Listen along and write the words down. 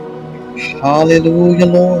Hallelujah,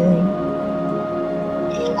 Lord.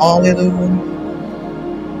 Hallelujah.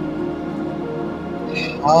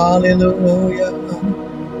 Hallelujah.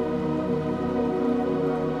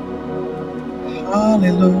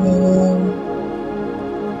 Hallelujah.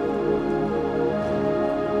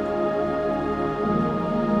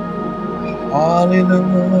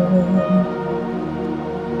 Hallelujah.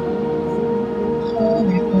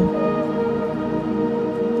 Hallelujah.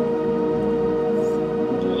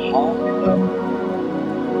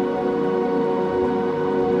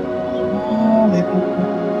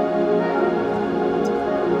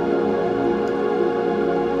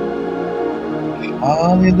 Hallelujah. Hallelujah. Hallelujah.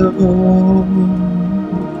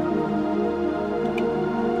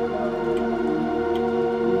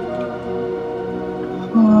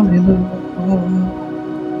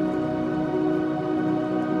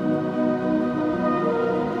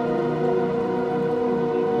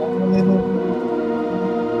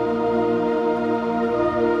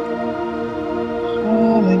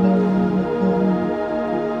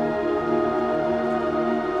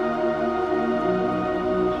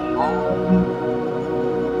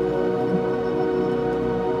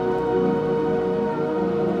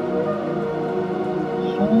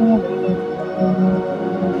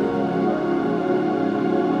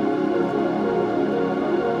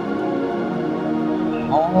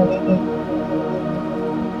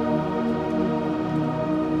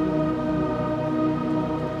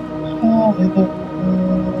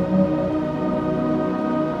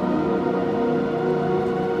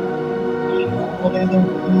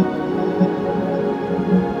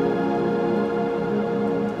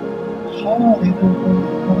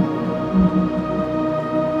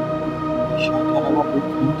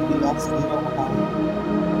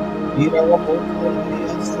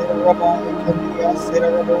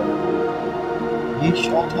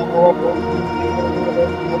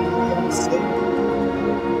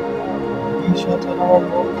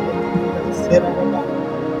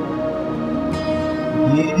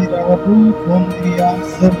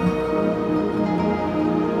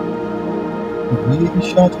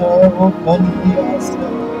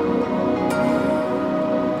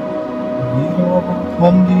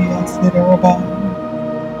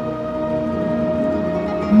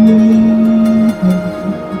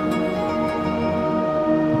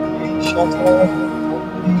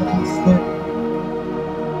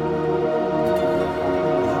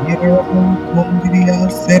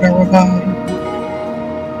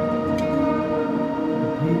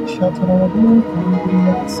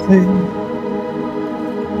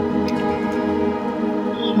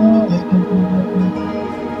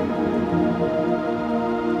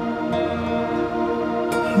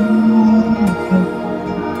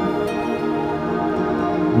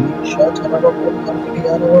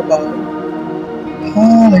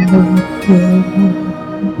 Hallelujah.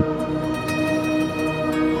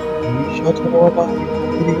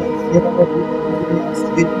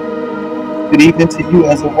 Good evening to you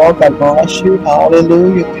as well. God bless you.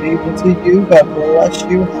 Hallelujah. Good evening to you. God bless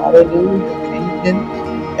you. Hallelujah. Good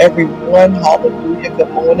evening, everyone. Hallelujah. Good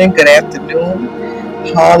morning. Good afternoon.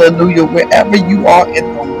 Hallelujah. Wherever you are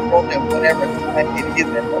in the world and whatever time it is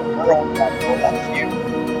in the world, God bless you.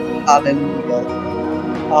 Hallelujah.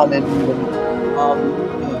 Hallelujah.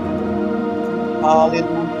 Hallelujah.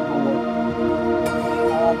 Hallelujah, Lord.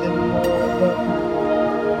 Hallelujah.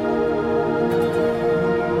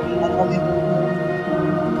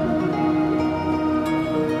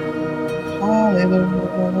 Hallelujah. Hallelujah.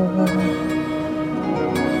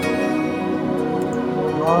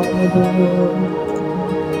 Hallelujah. Hallelujah.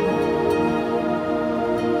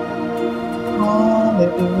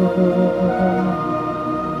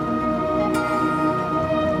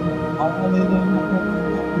 Hallelujah.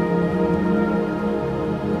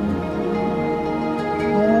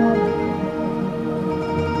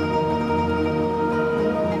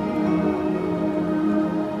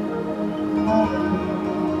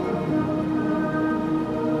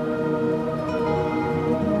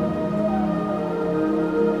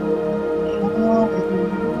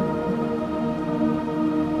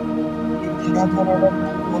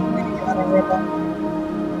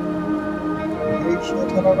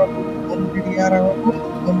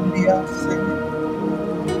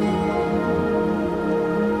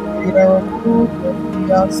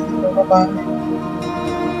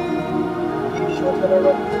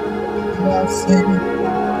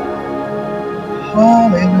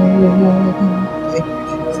 Hallelujah. Thank you,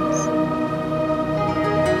 Jesus.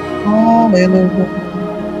 Hallelujah.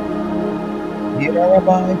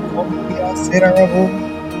 Yirabai Kondia Serabo,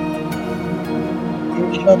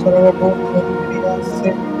 Yishatarabo Kondia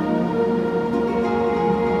Se,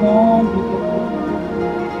 Hallelujah.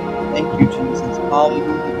 Thank you, Jesus.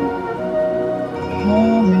 Hallelujah.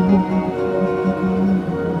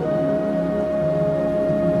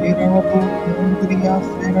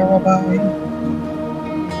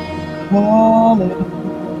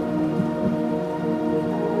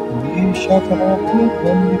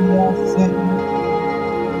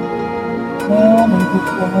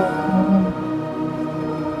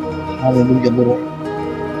 Hallelujah, Lord.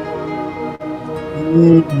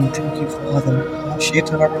 Thank you, Father.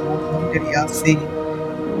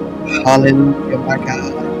 Hallelujah, my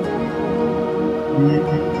God.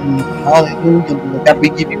 Hallelujah, Lord. God, we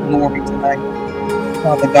give you glory tonight.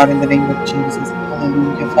 Father God, in the name of Jesus.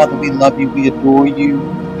 Hallelujah. Father, we love you. We adore you.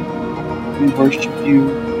 We worship you.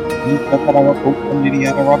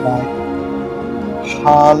 Hallelujah, Lord God.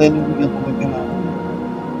 Hallelujah, Lord.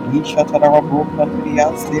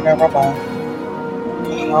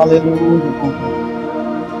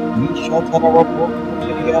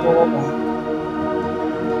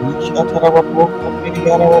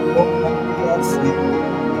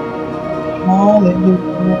 Hallelujah.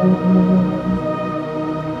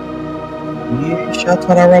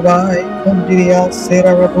 Yeshatarabai, Kondiria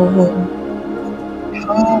Serarabo.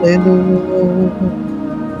 Hallelujah.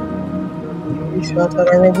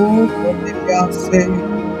 Yeshatarabu, Kondiria Se.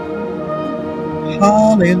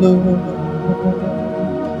 Hallelujah.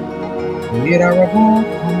 Yerabu,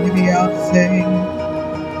 Kondiria Se.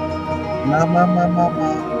 Mama, mama,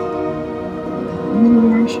 mama. We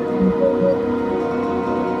worship you, Lord.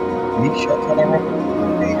 Yeshatarabu,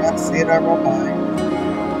 Kondiria Serarabai.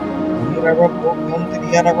 Yerabu,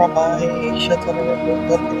 Kondiria Rabai. Yeshatarabu,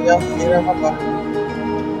 Kondiria Serarabai.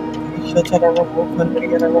 Yeshatarabu,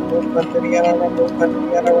 Kondiria Rabu, Kondiria Rabu,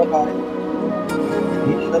 Kondiria Rabai.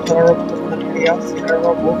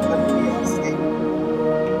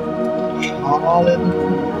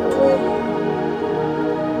 Hallelujah.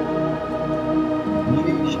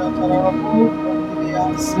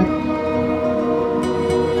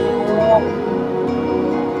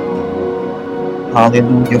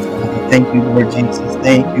 Hallelujah, Father. Thank you, Lord Jesus.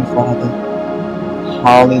 Thank you, Father.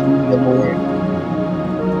 Hallelujah, Lord.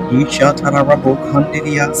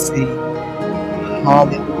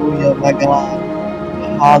 Hallelujah, my God.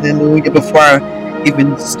 Hallelujah. Before I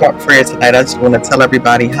even start prayer tonight, I just want to tell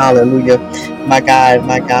everybody, hallelujah. My God,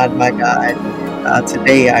 my God, my God.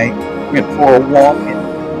 Today I went for a walk,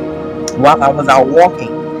 and while I was out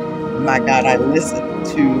walking, my God, I listened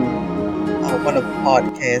to one of the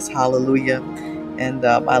podcasts, hallelujah. And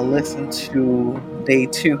I listened to day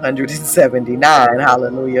 279,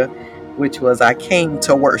 hallelujah, which was I Came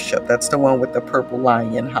to Worship. That's the one with the purple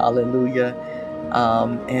lion, hallelujah.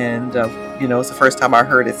 And it's the first time I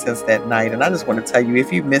heard it since that night. And I just want to tell you,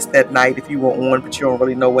 if you missed that night, if you were on but you don't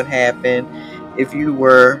really know what happened, if you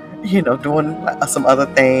were doing some other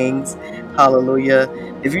things, hallelujah,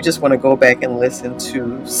 if you just want to go back and listen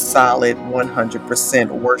to solid 100%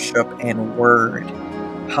 worship and word,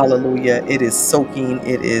 hallelujah, it is soaking,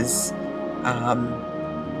 it is I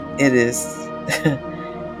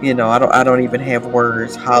don't even have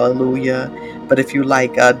words, hallelujah. But if you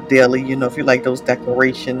like daily, if you like those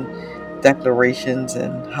declarations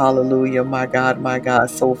and hallelujah, my God,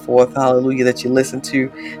 so forth, hallelujah, that you listen,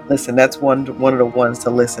 that's one of the ones to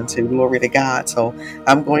listen to, glory to God. So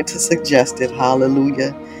I'm going to suggest it,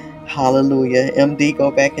 hallelujah, hallelujah. MD,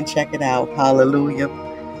 go back and check it out, hallelujah.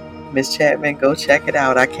 Miss Chapman, go check it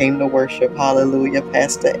out. I Came to Worship. Hallelujah.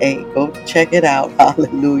 Pastor A, go check it out.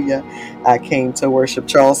 Hallelujah. I Came to Worship.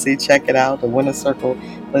 Charles C, check it out. The Winner Circle.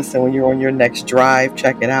 Listen, when you're on your next drive,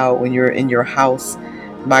 check it out. When you're in your house,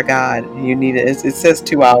 my God, you need it. It says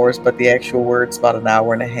 2 hours, but the actual word's about an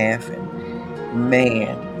hour and a half. And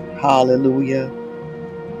man, hallelujah.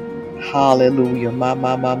 Hallelujah. My,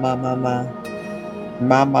 my, my, my, my, my.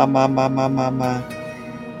 My, my, my, my, my, my, my.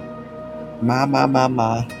 My, my, my,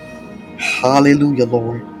 my. Hallelujah,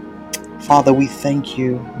 Lord. Father, we thank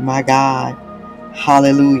you, my God.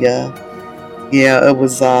 Hallelujah. Yeah, it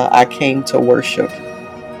was, I came to worship.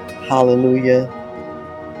 Hallelujah,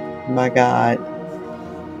 my God.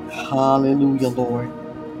 Hallelujah, Lord.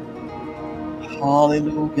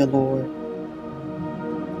 Hallelujah, Lord.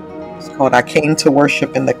 It's called I Came to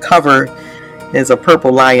Worship, and the cover is a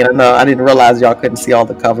purple lion. I know I didn't realize y'all couldn't see all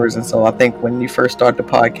the covers, and so I think when you first start the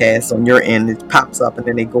podcast on your end, it pops up and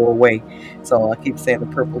then they go away. So I keep saying the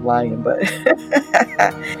purple lion, but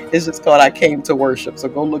it's just called I Came to Worship. So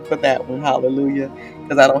go look for that one, hallelujah,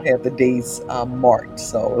 because I don't have the days marked.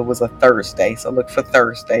 So it was a Thursday. So look for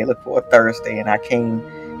Thursday. Look for a Thursday, and I came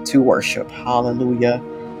to worship. Hallelujah,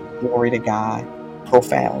 glory to God.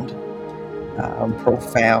 Profound.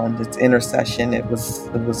 profound. Its intercession, it was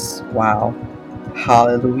wow.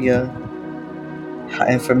 Hallelujah.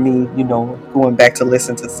 And for me, going back to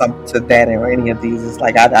listen to that or any of these, it's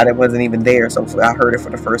like I wasn't even there, so I heard it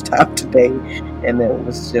for the first time today, and it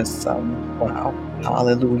was just wow.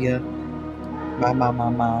 Hallelujah. My.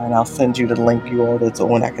 And I'll send you the link, you all that's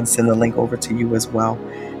on. I can send the link over to you as well.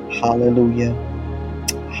 Hallelujah.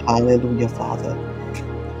 Hallelujah, Father.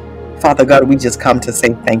 Father God, we just come to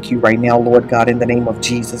say thank you right now, Lord God, in the name of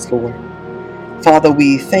Jesus, Lord. Father,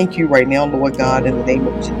 we thank you right now, Lord God, in the name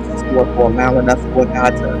of Jesus, Lord, for allowing us, Lord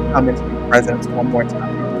God, to come into your presence one more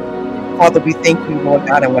time. Father, we thank you, Lord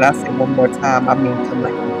God, and when I say one more time, I mean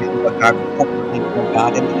collectively, Lord God, corporately, Lord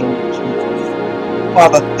God, in the name of Jesus.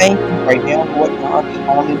 Father, thank you right now, Lord God.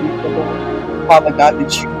 Hallelujah, Lord. Father God,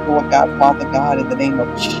 that you, Lord God, Father God, in the name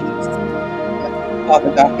of Jesus.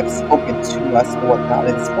 Father God, have spoken to us, Lord God,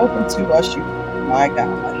 and spoken to us, you, my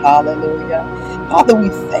God. Hallelujah. Father, we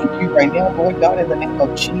thank you right now, Lord God, in the name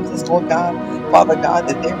of Jesus, Lord God. Father God,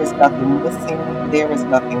 that there is nothing missing, there is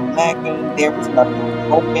nothing lacking, there is nothing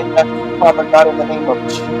broken. Father God, in the name of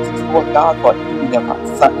Jesus, Lord God, for any of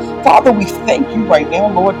us. Father, we thank you right now,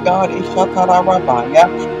 Lord God. Ishatarabaya.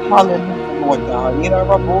 Hallelujah, Lord God.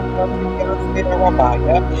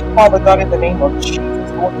 Irarabokandiyasirarabaya. Father God, in the name of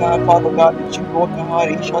Jesus, Lord God, Father God, that you, Lord God,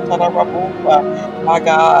 my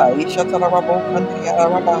God,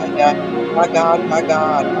 my God, my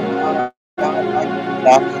God, my God, my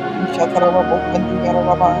God,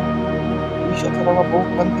 Ishatarabokandiyarabaya,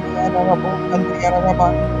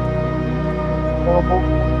 Ishatarabokandiyarabaya,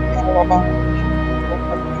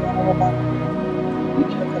 Ishatarabokandiyarabaya,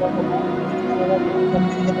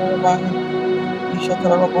 Ishatarabokandiyarabaya,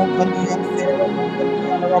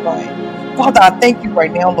 Ishatarabokandiyarabaya, Father, I thank you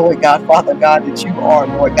right now, Lord God, Father God, that you are,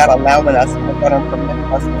 Lord God, allowing us, Lord God, and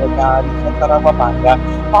permitting us, Lord God.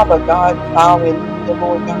 Father God, hallelujah,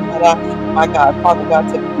 Lord God, my God, Father God,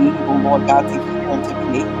 to be able, Lord God, to hear and to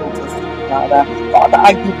be able to see, God. Father,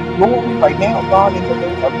 I give you glory right now, God, in the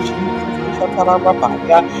name of Jesus.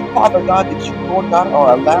 Father God, that you, Lord God,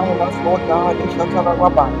 are allowing us, Lord God,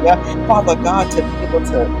 Father God, to be able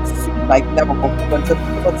to see like never before and to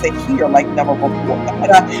be able to hear like never before.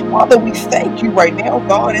 God, Father, we thank you right now,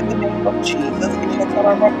 God, in the name of Jesus.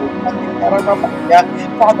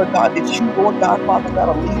 Father God, that you, Lord God, Father God,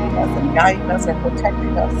 are leading us and guiding us and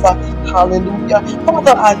protecting us. Hallelujah.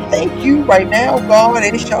 Father, I thank you right now, God.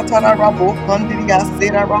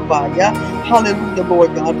 Hallelujah,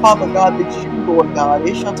 Lord God. Father God, that you, Lord God.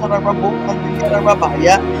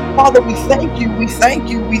 Father, we thank you, we thank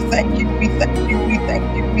you, we thank you, we thank you, we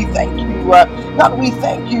thank you, we thank you. God, we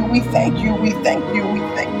thank you, we thank you, we thank you, we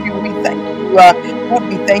thank you, we thank you. God,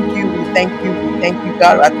 we thank you, we thank you, we thank you.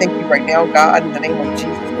 God, I thank you right now, God, in the name of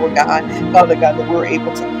Jesus, Lord God. Father God, that we're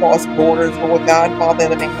able to cross borders, Lord God, Father,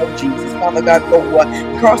 in the name of Jesus. Father God, go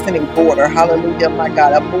crossing a border, hallelujah, my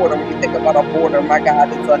God, a border. When you think about a border, my God,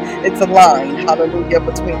 it's a line, hallelujah,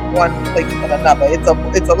 between one place and another.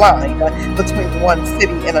 It's a line between one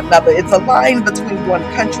city and another. It's a line between one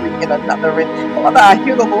country and another. And Father, I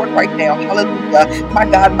hear the Lord right now. Hallelujah. My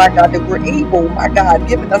God, that we're able, my God,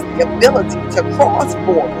 giving us the ability to cross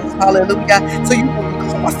borders. Hallelujah. So you will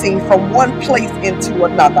be crossing from one place into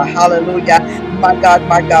another. Hallelujah. My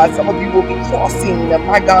God. Some of you will be crossing,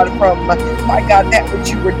 my God, from, my God, that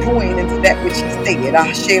which you were doing into that which He said.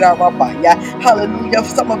 Sheda Rabaya. Hallelujah.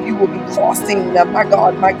 Some of you will be crossing, my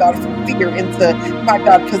God, from fear into, my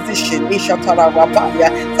God, position. Ishatara Rabaya.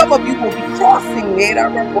 Some of you will be crossing.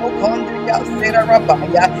 Rabokondriya Sera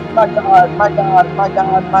Rabaya. My God, my God, my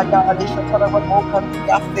God, my God. Ishatara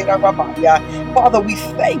Rabokondriya Sera Rabaya. Father, we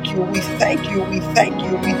thank you, we thank you, we thank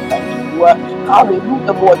you, we thank you.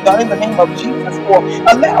 Hallelujah, Lord God, in the name of Jesus, for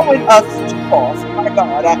allowing us to cross. My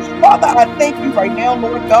God, Father, I thank you right now,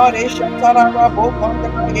 Lord God. Ishatara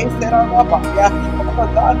Rabokondriya Sera Rabaya.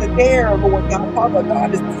 Father God, that there, Lord God, Father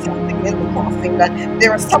God, is something in the crossing.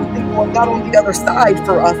 There is something, Lord God, on the other side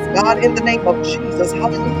for us, God, in the name of Jesus.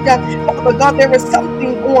 Hallelujah. Father God, there is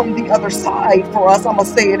something on the other side for us. I'm going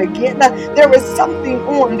to say it again. There is something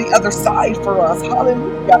on the other side for us.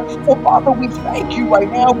 Hallelujah. So, Father, we thank you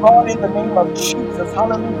right now, God, in the name of Jesus.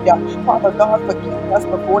 Hallelujah. Father God, for giving us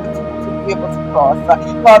the fortitude to be able to cross.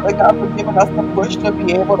 Father God, for giving us the push to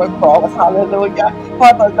be able to cross. Hallelujah.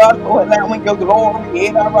 Father God, for allowing your glory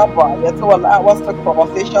to allow us to cross.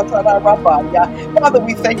 Father,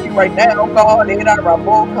 we thank you right now, God.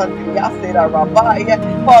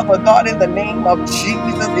 Father God, in the name of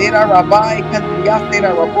Jesus.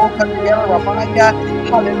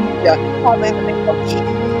 Hallelujah. Father, in the name of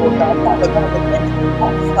Jesus. Lord God. Father God, the next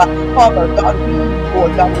cross, Father God, we,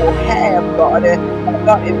 Lord God, will have, God,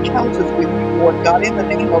 God, encounters with you, Lord God, in the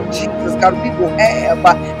name of Jesus, God, we will have,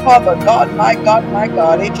 Father God, my God, my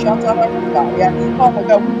God, Father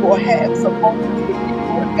God, we will have some moments with you,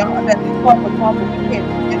 Lord God, Father God, that we can't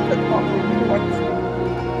begin to comprehend or understand.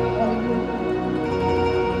 Hallelujah.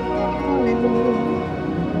 Hallelujah.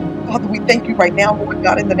 Father, we thank you right now, Lord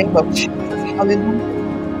God, in the name of Jesus. Hallelujah.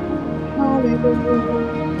 Hallelujah.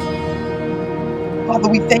 Father,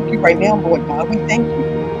 we thank you right now, Lord God. We thank you.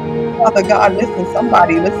 Father God, listen,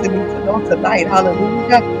 somebody listening to know tonight,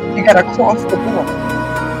 hallelujah. You got to cross the border.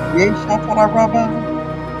 Yeah,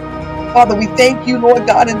 Father, we thank you, Lord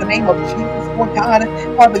God, in the name of Jesus, Lord God.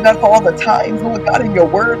 Father God, for all the times, Lord God, in your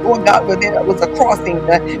word, Lord God, where there was a crossing,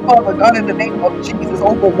 Father God, in the name of Jesus,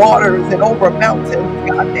 over waters and over mountains,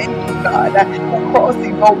 God. Thank you, God, for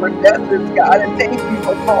crossing over deserts, God, and thank you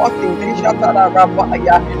for crossing.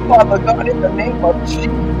 Father God, in the name of Jesus.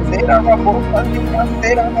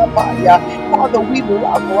 Father, we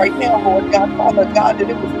love right now, Lord God, Father God, that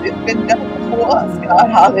it's been done before us, God.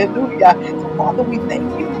 Hallelujah. So, Father, we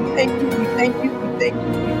thank you. We thank you. We thank you. We thank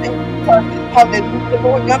you. We thank you. Hallelujah,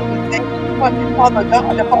 Lord God. We thank you,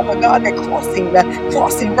 Father God, that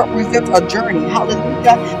crossing represents a journey.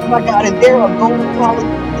 Hallelujah, my God. And there are those,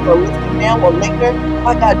 hallelujah, that are listening now or later.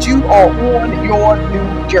 My God, you are on your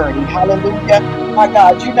new journey. Hallelujah. My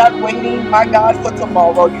God, you're not waiting, my God, for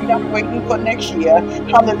tomorrow. You're not waiting for next year.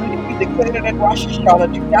 Hallelujah. We declared it at Rosh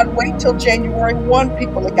Hashanah. Do not wait till January 1,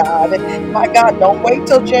 people of God. My God, don't wait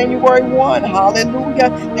till January 1. Hallelujah.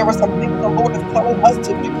 There are some things the Lord is telling us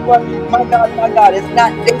to do. My God, it's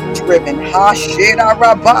not date driven. Ha sheda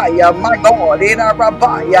rabaya. My God, eda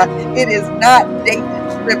rabaya. It is not date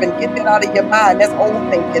driven. Get that out of your mind. That's old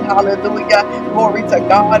thinking. Hallelujah. Glory to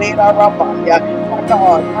God. Eda rabaya. My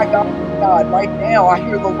God, my God. God, right now I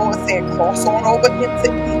hear the Lord saying, cross on over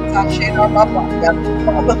into it. Ha sheda rabaya.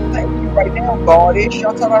 Father, thank you right now, God.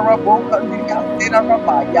 Eshatara raboka ndiya seda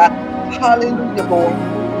rabaya. Hallelujah, Lord.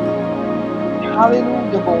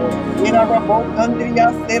 Hallelujah, Lord.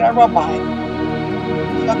 Yerarabokandriyaserabai.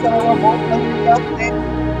 Ishatarabokandriyase.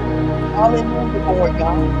 Hallelujah, Lord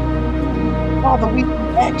God. Father, we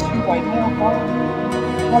ask you right now, God.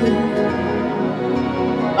 Hallelujah.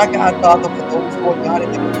 My God, Father, for those, Lord God,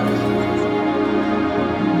 in the name of Jesus,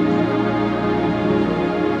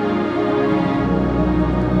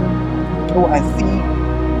 who I see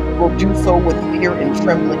will do so with fear and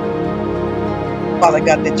trembling. Father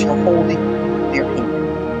God, that you're holding their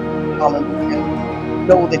hand. Hallelujah.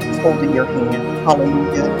 Know that He's holding your hand.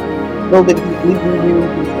 Hallelujah. Know that He's leading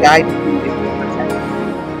you, He's guiding you, and He's protecting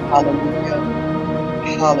you. Hallelujah.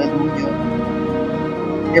 Hallelujah.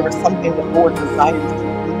 There is something the Lord desires to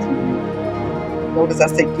get to you. Notice I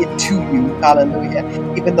said get to you. Hallelujah.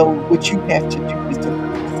 Even though what you have to do is to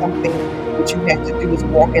release something, what you have to do is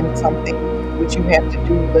walk in something, what you have to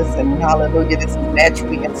do, listen, hallelujah. This is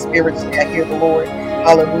naturally and spiritually. I hear the Lord.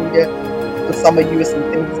 Hallelujah. For some of you, it's some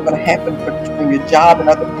things that's going to happen for your job and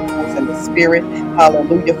other people. It's in the spirit.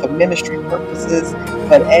 Hallelujah. For ministry purposes.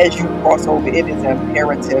 But as you cross over, it is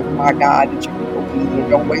imperative, my God, that you be obedient.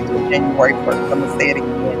 Don't wait till January 1st. I'm going to say it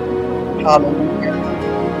again. Hallelujah.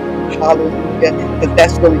 Hallelujah. Because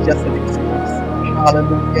that's really just an excuse.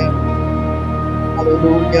 Hallelujah.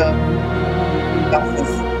 Hallelujah. God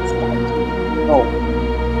says it's time to go.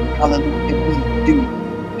 Hallelujah. We do.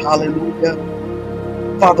 Hallelujah.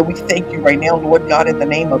 Father, we thank you right now, Lord God, in the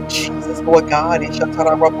name of Jesus, Lord God.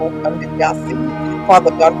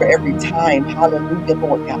 Father God, for every time, hallelujah,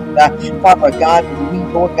 Lord God. Father God, we,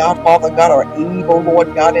 Lord God, Father God, are able,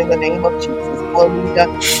 Lord God, in the name of Jesus, hallelujah.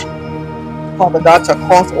 Father God, to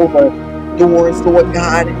cross over doors, Lord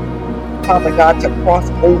God. Father God, to cross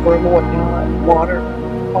over, Lord God, water.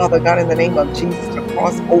 Father God, in the name of Jesus, to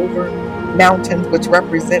cross over mountains, which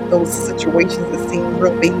represent those situations that seem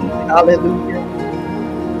real big. Hallelujah.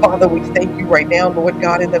 Father, we thank you right now, Lord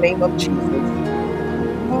God, in the name of Jesus.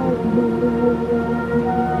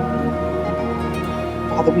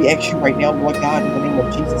 Father, we ask you right now, Lord God, in the name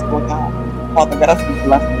of Jesus, Lord God. Father God, I speak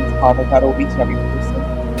blessings, Father God, over each and every person.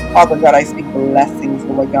 Father God, I speak blessings,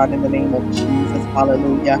 Lord God, in the name of Jesus.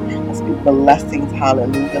 Hallelujah. I speak blessings,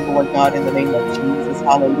 hallelujah, Lord God, in the name of Jesus.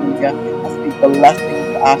 Hallelujah. I speak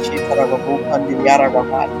blessings.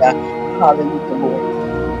 Hallelujah, Lord.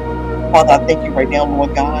 Father, I thank you right now,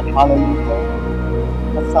 Lord God. Hallelujah.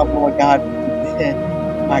 For some, Lord God,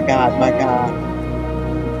 my God, my God.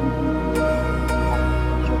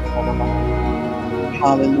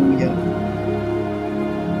 Hallelujah.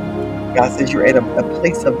 God says you're at a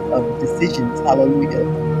place of decisions. Hallelujah.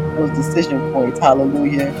 Those decision points.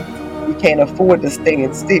 Hallelujah. We can't afford to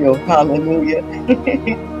stand still. Hallelujah.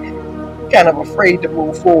 Kind of afraid to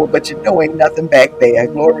move forward, but you know ain't nothing back there.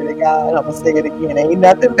 Glory to God. I'm going to say it again. Ain't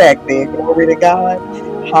nothing back there. Glory to God.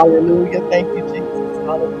 Hallelujah. Thank you, Jesus.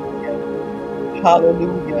 Hallelujah.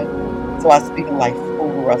 Hallelujah. So I speak life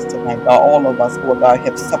over us tonight, God. All of us, Lord God,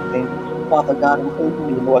 have something, Father God, including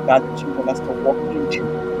me, Lord God, that you want us to walk into,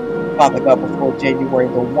 Father God, before January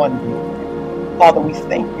the 1 week. Father, we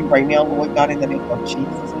thank you right now, Lord God, in the name of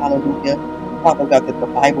Jesus. Hallelujah. Father God, that the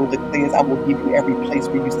Bible declares, I will give you every place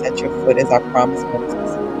where you set your foot, as I promised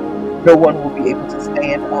Moses. No one will be able to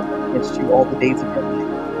stand up against you all the days of your life.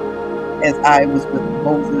 As I was with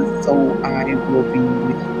Moses, so I will be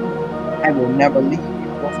with you. I will never leave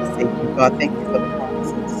you nor forsake you. God, thank you for the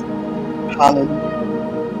promises. Hallelujah.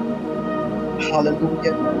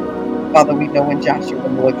 Hallelujah. Father, we know in Joshua,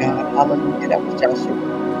 Lord God, hallelujah, that was Joshua,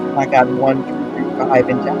 my God, 1, 2, 3, 5,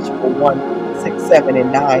 and Joshua 1, 6, 7,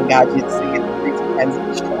 and 9. God, you say it 3 times,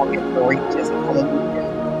 be strong and courageous. Hallelujah.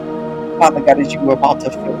 Father God, as you were about to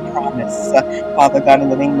fulfill promise, Father God, in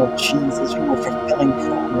the name of Jesus, you were fulfilling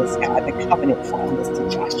promise, God, the covenant promise to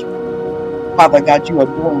Joshua. Father God, you are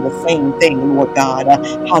doing the same thing, Lord God.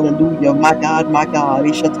 Hallelujah. My God, my God.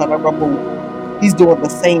 He's doing the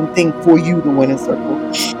same thing for you, the winner circle.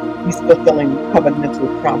 He's fulfilling covenantal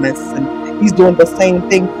promise, and he's doing the same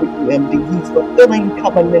thing for you, MD. He's fulfilling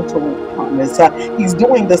covenantal promise. He's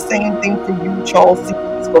doing the same thing for you, Charles C.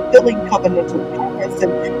 He's fulfilling covenantal promise,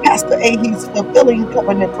 and Pastor A. He's fulfilling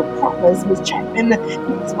covenantal promise. Miss Chapman,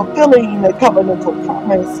 he's fulfilling the covenantal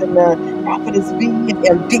promise, and Prophetess V and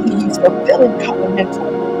MD, he's fulfilling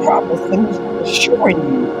covenantal promise, and he's reassuring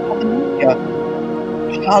you. Hallelujah,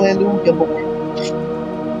 Hallelujah, Lord,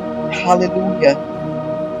 Hallelujah,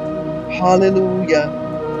 Hallelujah.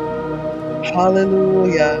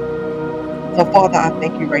 Hallelujah. So, Father, I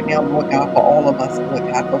thank you right now, Lord God, for all of us, Lord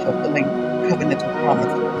God, for fulfilling covenantal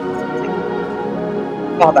promises.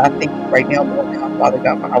 Father, I thank you right now, Lord God, Father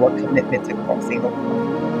God, for our commitment to crossing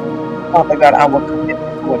over. Father God, our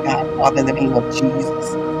commitment, Lord God, Father, in the name of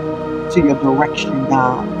Jesus, to your direction,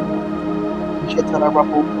 God.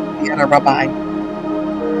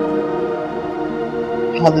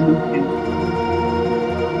 Hallelujah.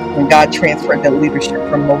 When God transferred the leadership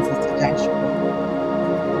from Moses to Joshua,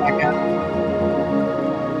 my God,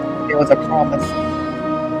 there was a promise,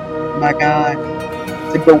 my God,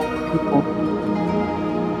 to go with the people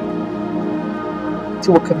to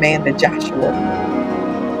a command that Joshua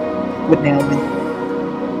would now lead.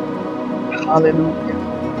 Hallelujah.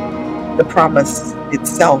 The promise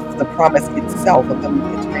itself of them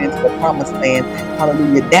entering into the promised land,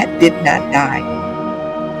 hallelujah, that did not die.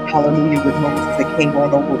 Hallelujah, with Moses, it came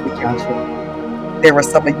on over with Joshua. There are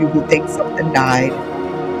some of you who think something died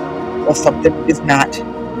or something is not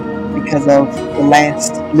because of the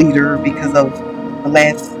last leader, because of the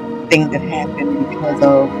last thing that happened, because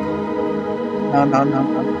of, no, no, no,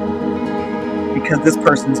 no, because this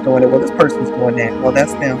person's doing it, well, this person's doing that, well,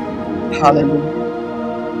 that's them. Hallelujah.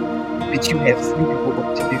 But you have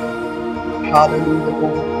work to do. Hallelujah,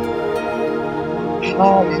 Lord.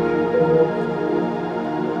 Hallelujah, Lord.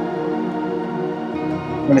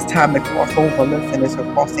 When it's time to cross over, listen, it's a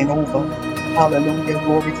crossing over. Hallelujah.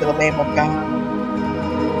 Glory to the Lamb of God.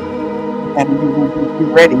 And you will be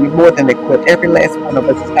ready. You're more than equipped. Every last one of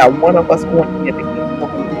us. It's not one of us on here that can't go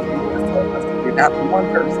and do us. You're not the one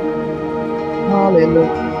person.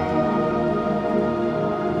 Hallelujah.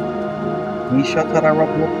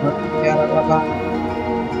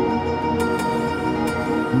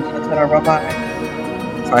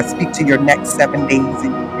 So I speak to your next 7 days,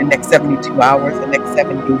 and your next 72 hours, the next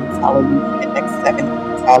 7 days, hallelujah, the next 7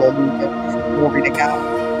 weeks, hallelujah. Glory to God.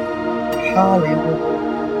 Hallelujah.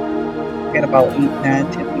 We got about 8,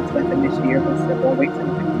 9, 10 weeks left in this year. Listen, don't wait till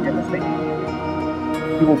the new year. Listen,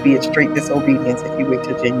 you will be in straight disobedience if you wait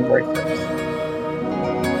till January 1st.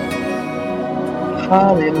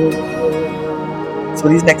 Hallelujah. So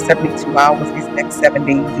these next 72 hours, these next 7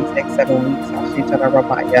 days, these next 7 weeks,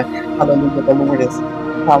 hallelujah, the Lord is,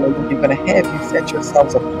 hallelujah, going to have you set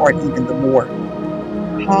yourselves apart even the more.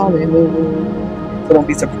 Hallelujah. So don't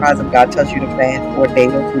be surprised if God tells you to fast for a day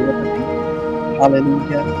or 2 or 3.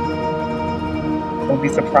 Hallelujah. Don't be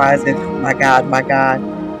surprised if, my God,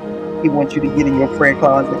 He wants you to get in your prayer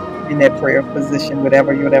closet, in that prayer position,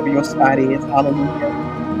 whatever your spot is. Hallelujah.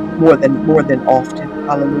 More than often.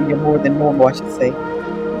 Hallelujah. More than normal, I should say.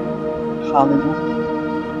 Hallelujah.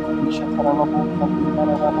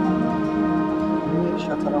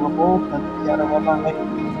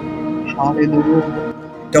 Hallelujah.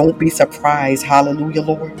 Don't be surprised. Hallelujah,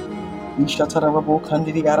 Lord.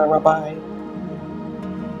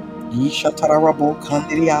 Yishatarabo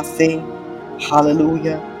kandiriase.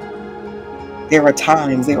 Hallelujah. There are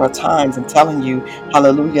times, I'm telling you,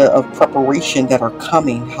 hallelujah, of preparation that are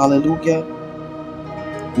coming. Hallelujah.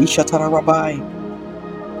 Yishatarabai.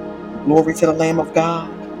 Glory to the Lamb of God.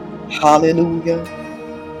 Hallelujah.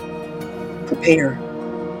 Prepare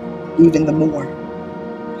even the more.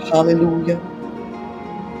 Hallelujah.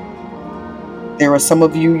 There are some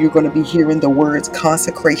of you, you're going to be hearing the words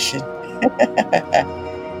consecration.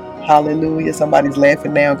 Hallelujah. Somebody's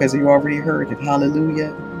laughing now because you already heard it.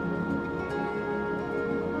 Hallelujah.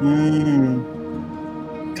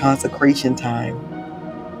 Consecration time.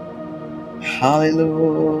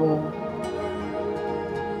 Hallelujah.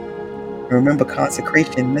 Remember,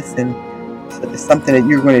 consecration, listen, it's something that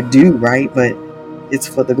you're going to do, right? But it's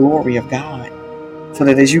for the glory of God. So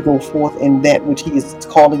that as you go forth in that which He is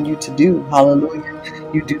calling you to do, hallelujah,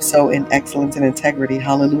 you do so in excellence and integrity.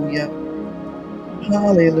 Hallelujah.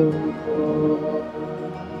 Hallelujah.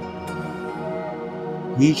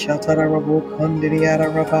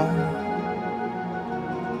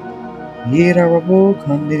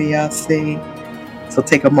 So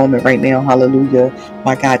take a moment right now, hallelujah,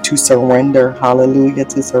 my God, to surrender, hallelujah,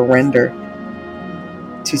 to surrender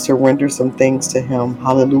some things to Him,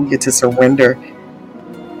 hallelujah, to surrender.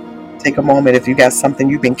 Take a moment. If you got something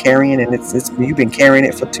you've been carrying and you've been carrying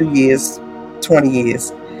it for 2 years, 20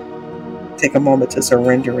 years, take a moment to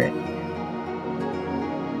surrender it.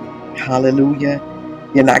 Hallelujah.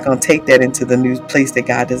 You're not going to take that into the new place that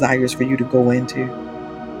God desires for you to go into.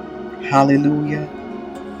 Hallelujah.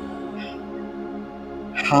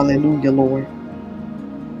 Hallelujah, Lord.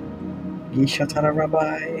 Yeshatara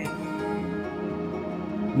Rabbi.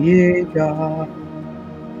 Yeah, God.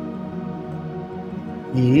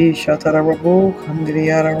 Yeshatara Rabbo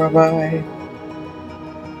Kandriyara Rabbi.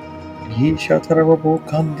 Yeshatara Rabbo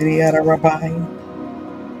Kandriyara Rabbi.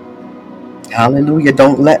 Hallelujah.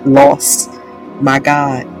 Don't let loss, my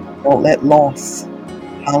God, don't let loss.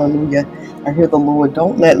 Hallelujah. I hear the Lord,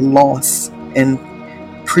 don't let loss and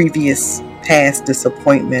previous past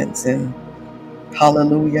disappointments and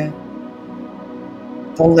hallelujah.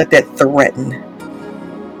 Don't let that threaten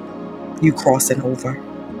you crossing over.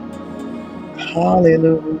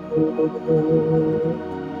 Hallelujah.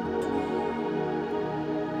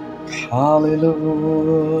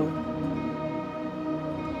 Hallelujah.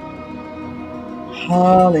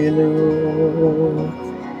 Hallelujah.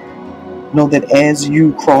 Know that as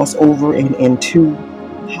you cross over and into,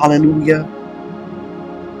 hallelujah.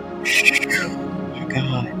 My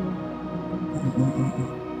God.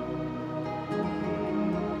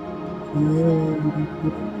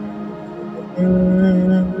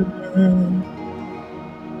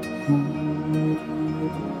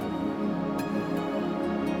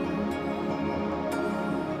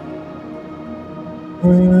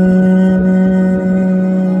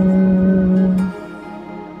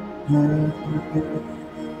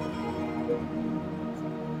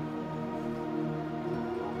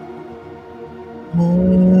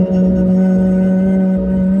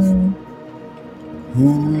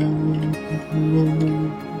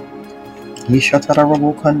 Yeshatara Rabu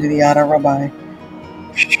Kandiyara Rabbi.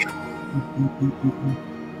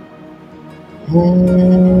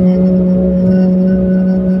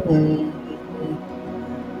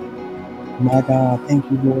 My God, thank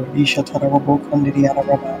you, Lord. Yeshatara Rabu Kandiyara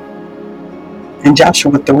Rabbi. In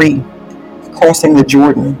Joshua 3, crossing the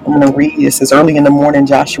Jordan, I'm going to read. It says, early in the morning,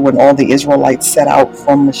 Joshua and all the Israelites set out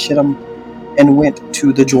from Shittim and went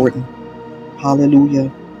to the Jordan.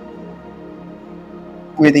 Hallelujah.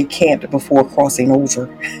 Where they camped before crossing over.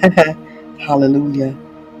 Hallelujah.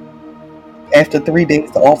 After 3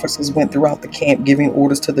 days, the officers went throughout the camp giving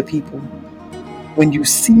orders to the people. When you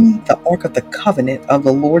see the Ark of the Covenant of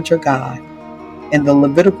the Lord your God and the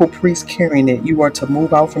Levitical priest carrying it, you are to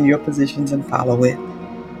move out from your positions and follow it.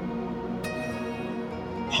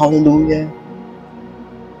 Hallelujah.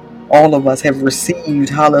 All of us have received,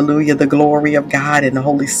 hallelujah, the glory of God and the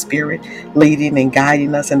Holy Spirit leading and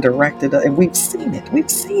guiding us and directed us. And we've seen it. We've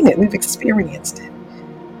seen it. We've experienced it.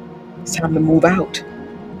 It's time to move out.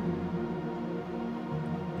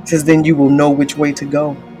 It says, then you will know which way to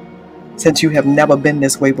go. Since you have never been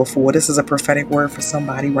this way before. This is a prophetic word for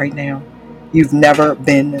somebody right now. You've never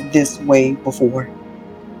been this way before.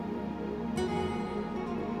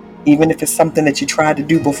 Even if it's something that you tried to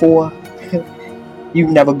do before, you've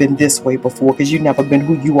never been this way before because you've never been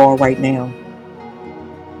who you are right now.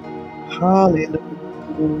 Hallelujah.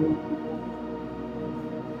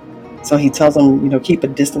 So he tells them, keep a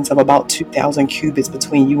distance of about 2,000 cubits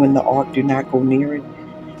between you and the ark. Do not go near it.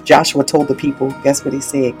 Joshua told the people, guess what he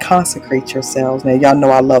said? Consecrate yourselves. Now, y'all know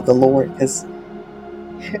I love the Lord because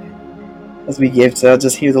As we give, so I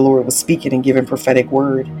just hear the Lord was speaking and giving prophetic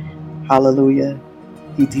word. Hallelujah.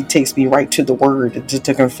 He takes me right to the word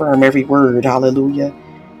to confirm every word. Hallelujah.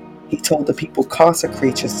 He told the people,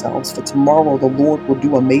 consecrate yourselves, for tomorrow the Lord will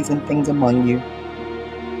do amazing things among you.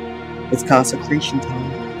 It's consecration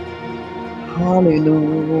time.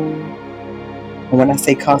 Hallelujah. And when I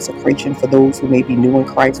say consecration, for those who may be new in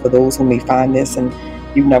Christ, for those who may find this and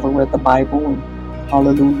you've never read the Bible, and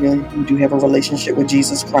hallelujah, you do have a relationship with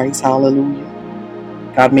Jesus Christ. Hallelujah.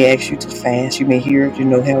 God may ask you to fast. You may hear,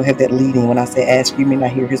 he'll have that leading. When I say ask, you may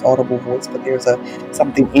not hear his audible voice, but there's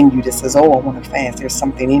something in you that says, oh, I want to fast. There's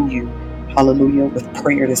something in you. Hallelujah. With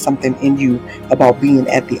prayer, there's something in you about being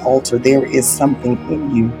at the altar. There is something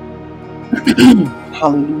in you.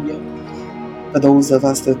 Hallelujah. For those of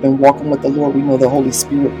us that have been walking with the Lord, we know the Holy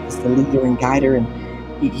Spirit is the leader and guider, and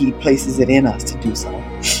he places it in us to do so.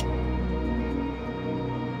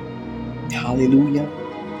 Hallelujah.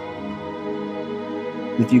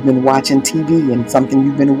 If you've been watching TV and something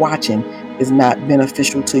you've been watching is not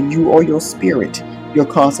beneficial to you or your spirit, your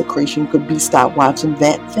consecration could be stop watching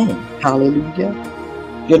that thing. Hallelujah.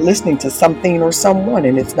 You're listening to something or someone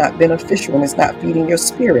and it's not beneficial and it's not feeding your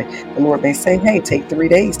spirit. The Lord may say, hey, take 3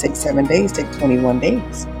 days, take 7 days, take 21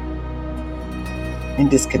 days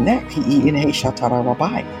and disconnect. He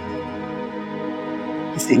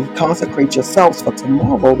said, consecrate yourselves for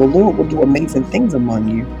tomorrow. The Lord will do amazing things among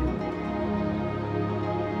you.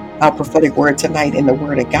 Our prophetic word tonight in the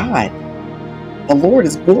word of God. The Lord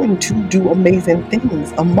is going to do amazing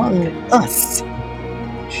things among us.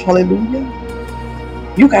 Hallelujah.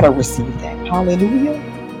 You got to receive that. Hallelujah.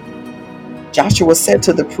 Joshua said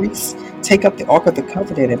to the priests, take up the Ark of the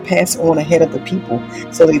Covenant and pass on ahead of the people.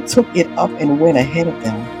 So they took it up and went ahead of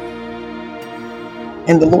them.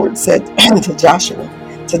 And the Lord said to Joshua,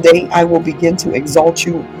 today I will begin to exalt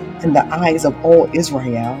you in the eyes of all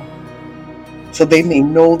Israel, so they may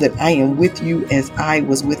know that I am with you as I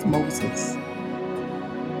was with Moses.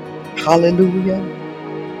 Hallelujah.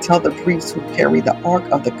 Tell the priests who carry the Ark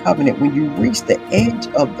of the Covenant, when you reach the edge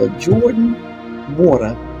of the Jordan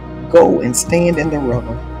water, go and stand in the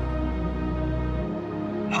river.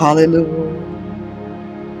 Hallelujah.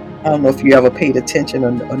 I don't know if you ever paid attention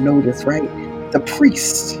or noticed, right? The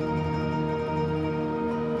priests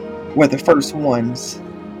were the first ones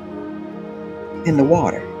in the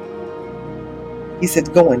water. He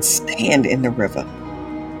said, go and stand in the river.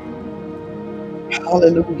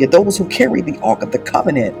 Hallelujah. Those who carry the Ark of the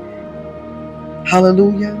Covenant.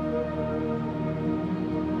 Hallelujah.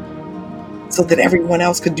 So that everyone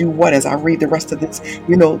else could do what? As I read the rest of this,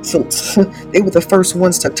 so they were the first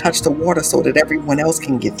ones to touch the water so that everyone else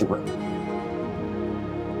can get through.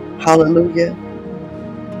 Hallelujah.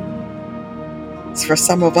 For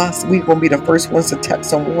some of us, we're going to be the first ones to touch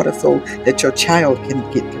some water so that your child can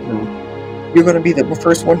get through. You're going to be the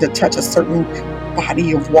first one to touch a certain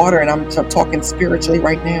body of water, and I'm talking spiritually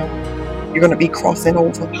right now. You're going to be crossing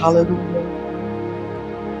over. Hallelujah.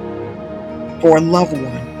 For a loved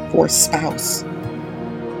one, for a spouse.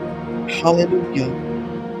 Hallelujah.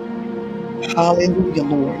 Hallelujah,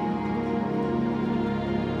 Lord.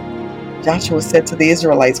 Joshua said to the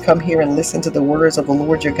Israelites, come here and listen to the words of the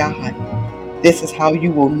Lord your God. This is how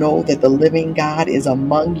you will know that the living God is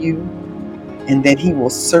among you, and that he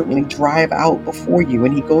will certainly drive out before you.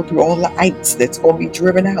 And he go through all the ites that's going to be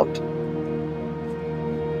driven out.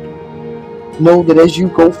 Know that as you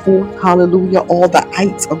go forth, hallelujah, all the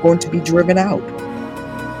ites are going to be driven out.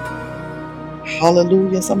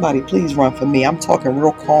 Hallelujah. Somebody please run for me. I'm talking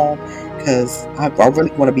real calm because I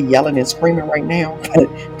really want to be yelling and screaming right now, but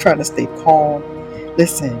trying to stay calm.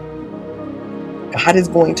 Listen, God is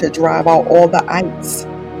going to drive out all the ites.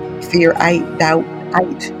 Fear, ite, doubt,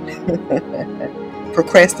 ite.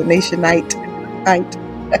 Procrastination, ite.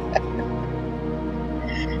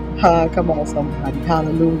 Come on, somebody.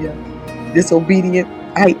 Hallelujah. Disobedient,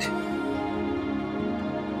 ite.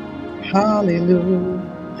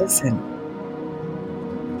 Hallelujah. Listen.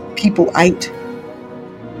 People, ite.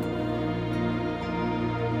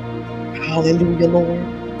 Hallelujah, Lord.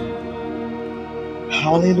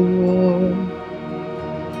 Hallelujah.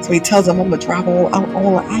 So he tells them, I'm going to drive out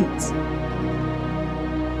all the ites.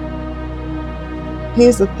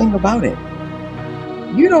 Here's the thing about it.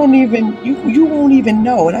 You won't even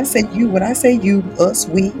know. And I say you, when I say you, us,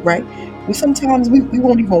 we, right? Sometimes we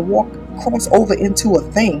won't even cross over into a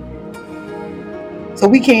thing. So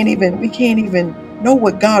we can't even know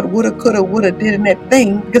what God woulda, coulda, woulda did in that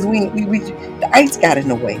thing because the ice got in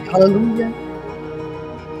the way. Hallelujah.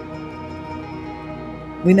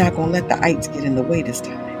 We're not going to let the ice get in the way this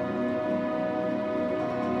time.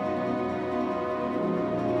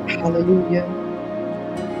 Hallelujah.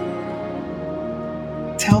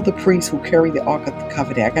 Tell the priests who carry the Ark of the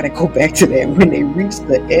Covenant. I got to go back to that. When they reach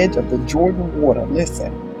the edge of the Jordan water,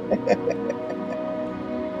 listen.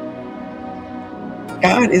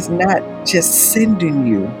 God is not just sending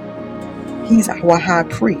you. He's our high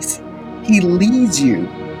priest. He leads you.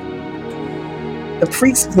 The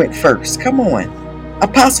priest went first. Come on.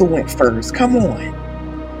 Apostle went first. Come on.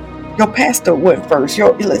 Your pastor went first.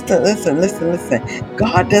 Listen.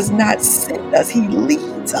 God does not send us. He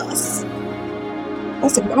leads us.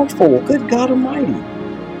 That's a mouthful. Good God Almighty.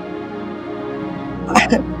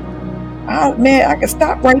 Man, I can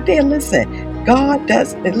stop right there. Listen. God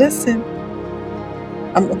does. Listen.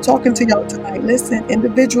 I'm talking to y'all tonight. Listen.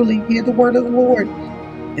 Individually, hear the word of the Lord.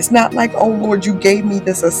 It's not like, oh Lord, you gave me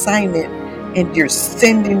this assignment and you're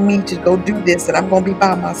sending me to go do this and I'm going to be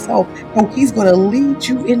by myself. No, He's going to lead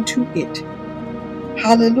you into it.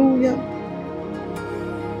 Hallelujah.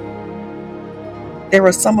 There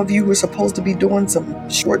are some of you who are supposed to be doing some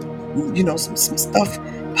short, some stuff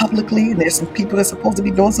publicly, and there's some people that are supposed to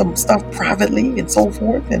be doing some stuff privately and so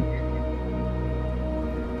forth, and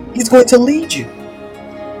He's going to lead you.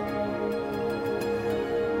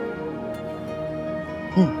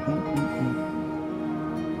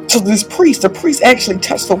 So this the priest actually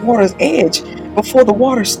touched the water's edge before the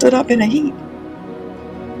water stood up in a heap.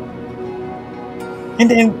 And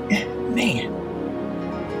then, man,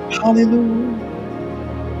 hallelujah.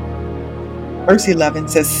 Verse 11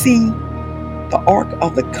 says, see, the ark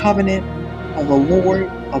of the covenant of the Lord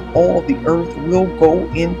of all the earth will go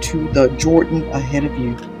into the Jordan ahead of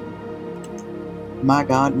you. My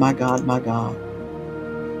God, my God, my God.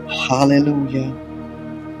 Hallelujah.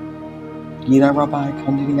 Yida Rabbi,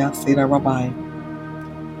 Kandiya Seda Rabbi.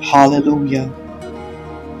 Hallelujah.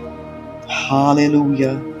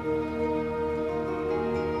 Hallelujah.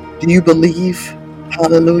 Do you believe?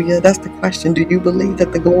 Hallelujah. That's the question. Do you believe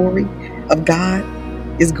that the glory of God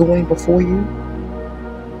is going before you?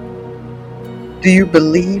 Do you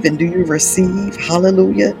believe and do you receive,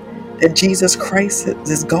 hallelujah, that Jesus Christ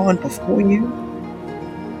is gone before you?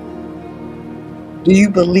 Do you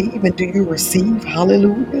believe and do you receive,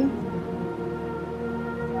 hallelujah?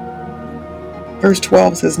 Verse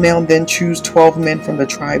 12 says, now then choose 12 men from the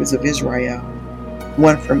tribes of Israel,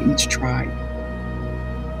 one from each tribe.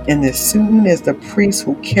 And as soon as the priests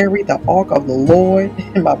who carry the ark of the Lord,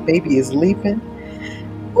 and my baby is leaping,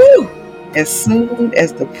 woo! As soon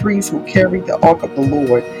as the priests who carry the ark of the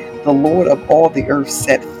Lord of all the earth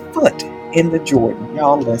set foot in the Jordan.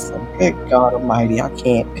 Y'all listen. Good God Almighty, I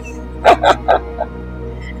can't.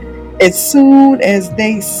 As soon as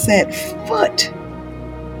they set foot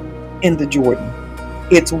in the Jordan,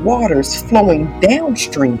 its waters flowing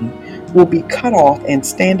downstream will be cut off and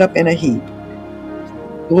stand up in a heap.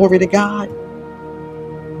 Glory to God.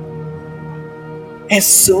 As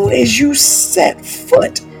soon as you set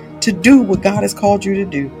foot to do what God has called you to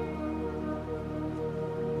do,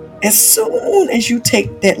 as soon as you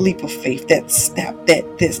take that leap of faith, that step, that,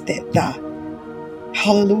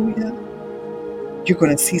 hallelujah, you're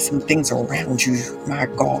going to see some things around you, my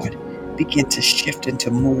God, begin to shift and to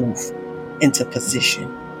move into position.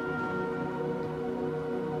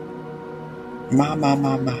 My.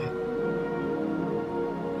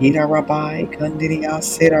 Yida Rabbi, Kandiya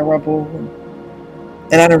Seda Rabbi.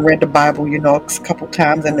 And I done read the Bible, a couple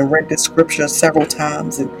times, and I read the scripture several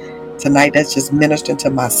times. And tonight, that's just ministering to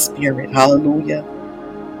my spirit. Hallelujah.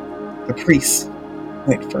 The priest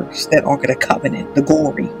went first. That Ark of the Covenant, the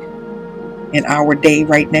glory. In our day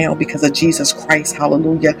right now, because of Jesus Christ,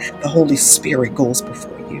 hallelujah, the Holy Spirit goes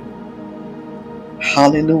before you.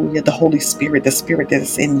 Hallelujah. The Holy Spirit, the Spirit that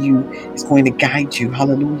is in you is going to guide you.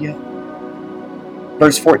 Hallelujah.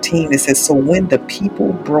 Verse 14, it says, so when the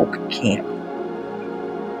people broke camp,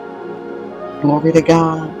 glory to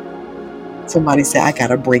God. Somebody said, I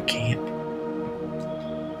gotta break camp.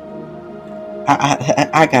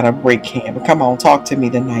 I gotta break camp. Come on, talk to me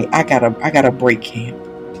tonight. I gotta break camp.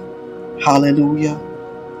 Hallelujah.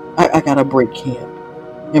 I gotta break camp.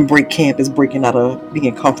 And break camp is breaking out of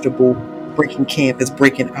being comfortable. Breaking camp is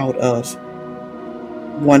breaking out of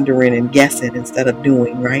wondering and guessing instead of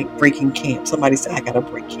doing, right? Breaking camp. Somebody said, I gotta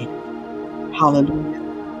break camp. Hallelujah.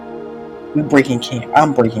 We're breaking camp.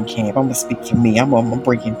 I'm breaking camp. I'm going to speak for me. I'm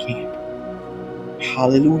breaking camp.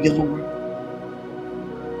 Hallelujah, Lord.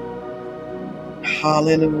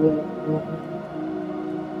 Hallelujah.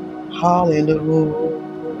 Hallelujah.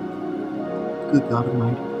 Good God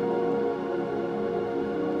Almighty.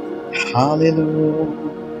 Hallelujah.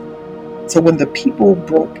 So when the people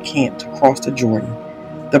broke camp to cross the Jordan,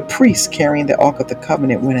 the priests carrying the Ark of the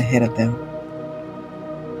Covenant went ahead of them.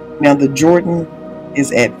 Now the Jordan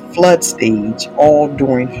is at flood stage all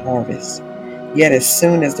during harvest. Yet as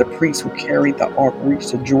soon as the priests who carried the ark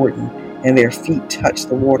reached the Jordan, and their feet touched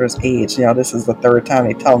the water's edge. Now, this is the third time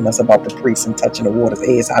they're telling us about the priests and touching the water's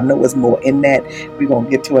edge. I know it's more in that. We're going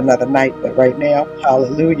to get to another night, but right now,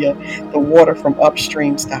 hallelujah, the water from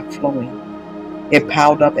upstream stopped flowing. It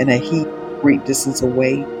piled up in a heap great distance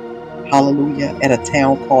away, hallelujah, at a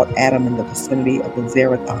town called Adam in the vicinity of the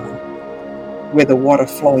Zarethan, where the water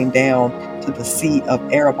flowing down to the Sea of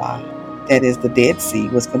Arabah, that is the Dead Sea,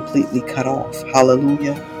 was completely cut off.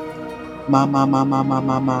 Hallelujah. Ma, ma, ma, ma, ma,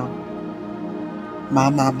 ma, ma. Ma,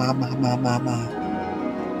 ma, ma, ma, ma, ma, ma.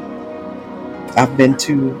 I've been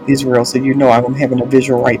to Israel, so you know I'm having a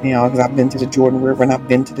visual right now because I've been to the Jordan River and I've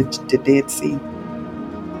been to the Dead Sea.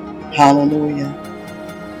 Hallelujah.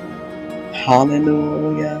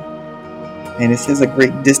 Hallelujah. And it says a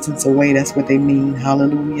great distance away. That's what they mean.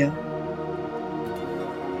 Hallelujah.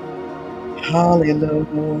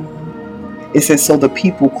 Hallelujah. It says, so the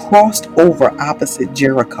people crossed over opposite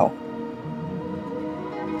Jericho.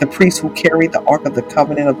 The priests who carried the Ark of the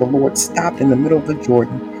Covenant of the Lord stopped in the middle of the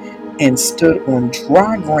Jordan and stood on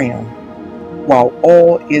dry ground while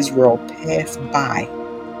all Israel passed by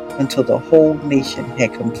until the whole nation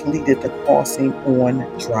had completed the crossing on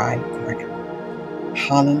dry ground.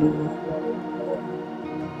 Hallelujah.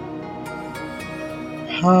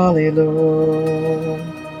 Hallelujah.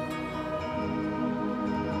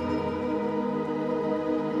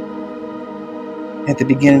 At the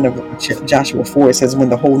beginning of Joshua 4, it says, when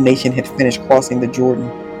the whole nation had finished crossing the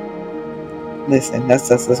Jordan. Listen,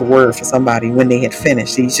 that's a word for somebody, when they had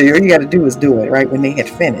finished. See, so all you got to do is do it, right? When they had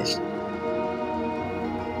finished.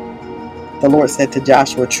 The Lord said to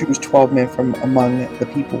Joshua, choose 12 men from among the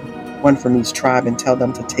people, one from each tribe, and tell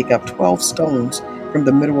them to take up 12 stones from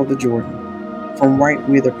the middle of the Jordan, from right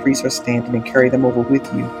where the priests are standing, and carry them over with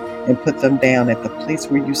you, and put them down at the place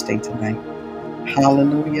where you stay tonight.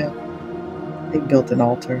 Hallelujah. They built an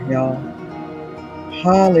altar, y'all.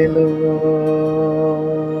 Hallelujah.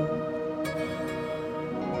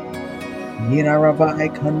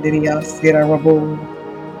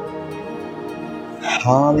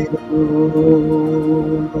 Hallelujah.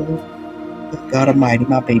 God Almighty,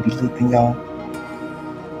 my baby leaping, y'all.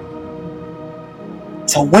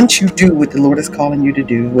 So once you do what the Lord is calling you to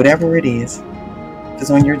do, whatever it is, if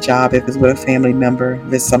it's on your job, if it's with a family member,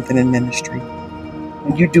 if it's something in ministry,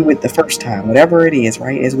 when you do it the first time, whatever it is,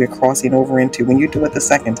 right, as we're crossing over into, when you do it the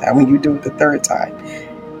second time, when you do it the third time,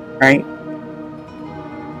 right?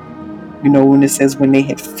 You know, when it says when they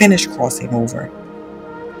had finished crossing over,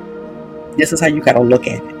 this is how you got to look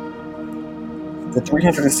at it. The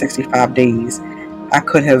 365 days, I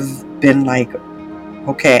could have been like,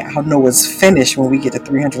 okay, I'll know it's finished when we get to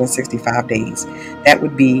 365 days. That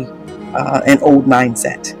would be an old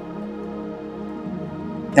mindset.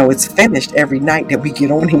 No, it's finished every night that we get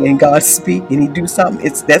on here and God speak and He do something.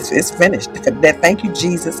 It's finished. Thank you,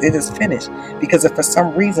 Jesus. It is finished. Because if for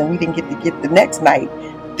some reason we didn't get the next night,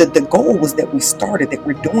 the goal was that we started, that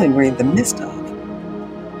we're doing, we're in the midst of.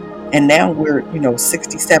 And now we're,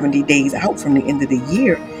 60, 70 days out from the end of the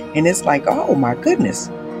year. And it's like, oh my goodness.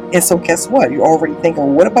 And so guess what? You're already thinking,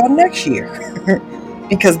 well, what about next year?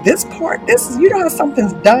 Because this is, you know how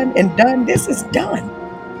something's done, this is done.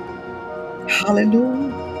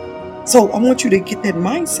 Hallelujah. So I want you to get that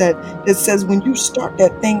mindset that says when you start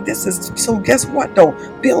that thing, so guess what though?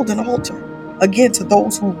 Build an altar. Again, to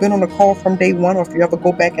those who've been on the call from day one, or if you ever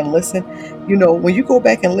go back and listen, when you go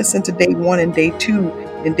back and listen to day 1 and day 2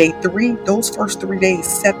 and day 3, those first 3 days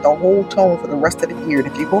set the whole tone for the rest of the year. And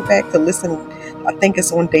if you go back to listen, I think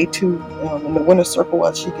it's on day 2 in the winner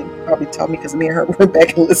circle. She can probably tell me because me and her went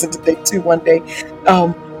back and listened to day 2 one day.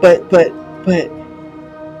 But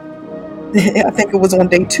I think it was on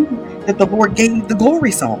day 2 that the Lord gave the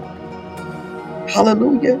glory song.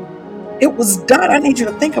 Hallelujah. It was done. I need you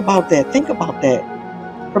to think about that. Think about that.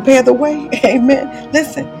 Prepare the way. Amen.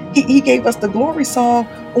 Listen, he gave us the glory song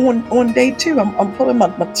on day 2. I'm pulling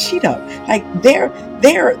my sheet up. Like there,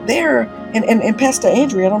 and Pastor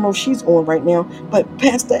Andrea, I don't know if she's on right now, but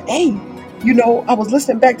Pastor A, I was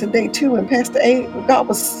listening back to day 2, and Pastor A, God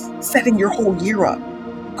was setting your whole year up.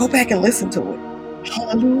 Go back and listen to it.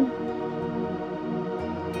 Hallelujah.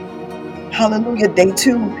 Hallelujah. Day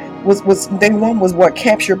 2 was day 1 was what?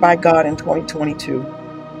 Captured by God in 2022.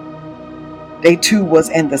 Day 2 was,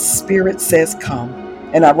 and the Spirit says come.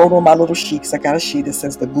 And I wrote on my little sheet, because I got a sheet that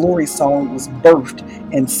says the glory song was birthed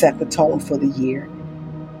and set the tone for the year.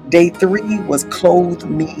 Day 3 was clothe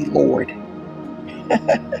me, Lord.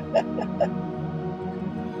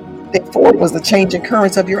 Day 4 was the changing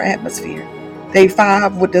currents of your atmosphere. Day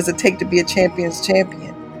 5, what does it take to be a champion's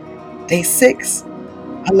champion? Day 6,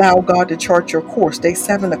 Allow God to chart your course. Day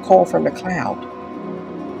 7, the call from the cloud.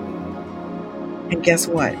 And guess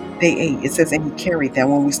what? Day 8, it says, and he carried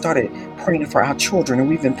them when we started praying for our children. And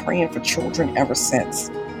we've been praying for children ever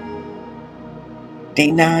since.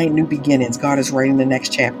 Day 9, new beginnings. God is writing the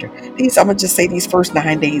next chapter. I'm going to just say these first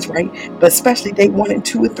 9 days, right? But especially day 1 and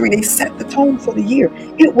 2 and 3, they set the tone for the year.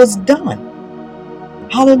 It was done.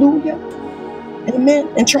 Hallelujah.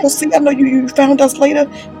 Amen. And Charles C., I know you found us later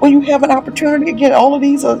when you have an opportunity. Again, all of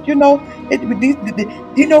these are, what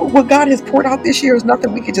God has poured out this year is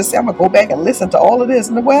nothing we could just say, I'm going to go back and listen to all of this.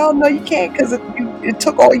 And, well, no, you can't, because it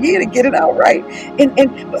took all year to get it out, right?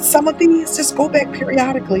 But some of these, just go back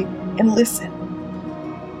periodically and listen.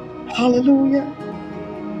 Hallelujah.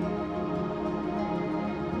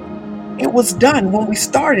 It was done when we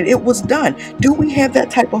started. It was done. Do we have that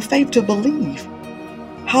type of faith to believe?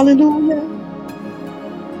 Hallelujah.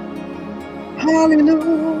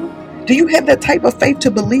 Hallelujah. Do you have that type of faith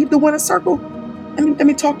to believe the winner circle? Let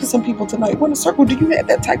me talk to some people tonight. Winner circle, do you have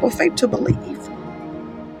that type of faith to believe?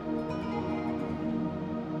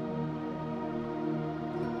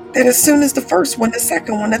 That as soon as the first one, the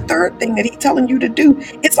second one, the third thing that he's telling you to do,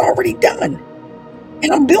 it's already done.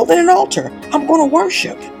 And I'm building an altar. I'm going to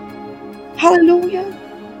worship. Hallelujah.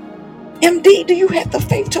 MD, do you have the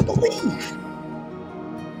faith to believe?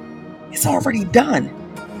 It's already done.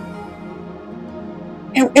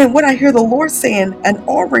 And what I hear the Lord saying, and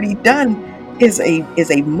already done, is a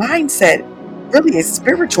mindset, really a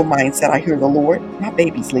spiritual mindset. I hear the Lord. My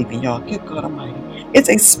baby's sleeping, y'all. Good God Almighty. It's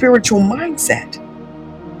a spiritual mindset.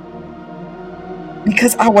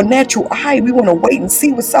 Because our natural eye, we want to wait and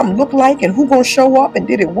see what something look like, and who gonna show up, and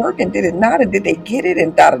did it work, and did it not, and did they get it,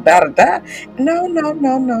 and da da da da da. No.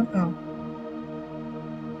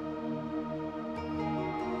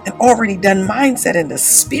 An already done mindset in the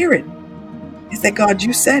spirit is that, God,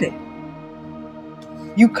 you said it.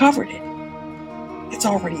 You covered it. It's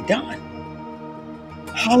already done.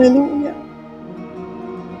 Hallelujah.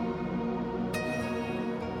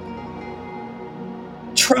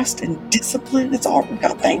 Trust and discipline. It's all,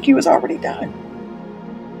 God, thank you. It's already done.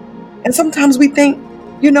 And sometimes we think,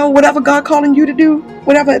 whatever God calling you to do,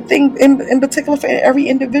 whatever thing in particular for every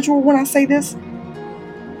individual, when I say this,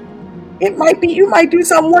 it might be, you might do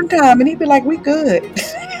something one time and he'd be like, we good.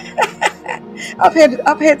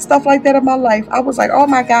 I've had stuff like that in my life. I was like, oh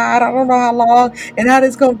my God, I don't know how long and how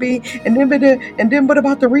this gonna be. And then what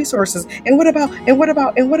about the resources? And what about?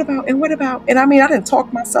 And I mean, I didn't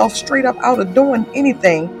talk myself straight up out of doing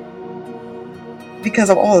anything because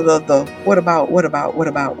of all of the what about.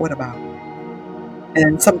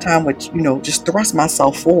 And sometimes would, just thrust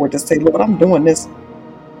myself forward to say, Lord, I'm doing this.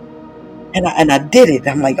 And I did it.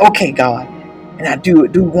 I'm like, okay, God. And I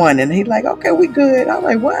do one. And he's like, okay, we good. I'm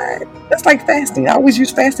like, what? That's like fasting. I always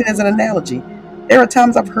use fasting as an analogy. There are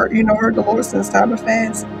times I've heard the Lord say it's time to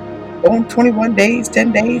fast. On 21 days,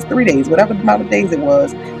 10 days, 3 days, whatever amount of days it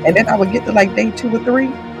was. And then I would get to like day 2 or 3.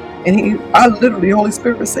 And the Holy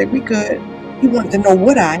Spirit would say, we good. He wanted to know,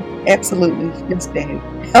 would I? Absolutely. Yes, Daddy.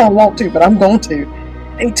 I don't want to, but I'm going to.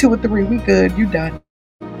 Day 2 or 3, we good. You done.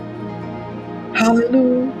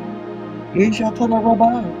 Hallelujah.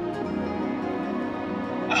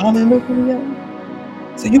 Hallelujah.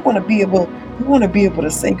 So you want to be able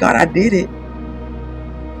to say, God, I did it.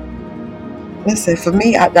 Listen, for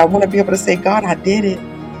me, I want to be able to say, God, I did it.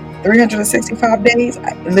 365 days.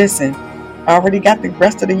 Listen, I already got the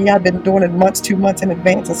rest of the year. I've been doing it months, 2 months in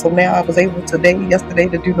advance. And so now I was able yesterday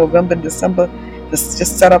to do November and December.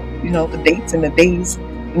 Just set up, the dates and the days,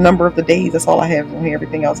 the number of the days. That's all I have on here.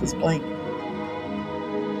 Everything else is blank.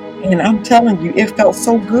 And I'm telling you, it felt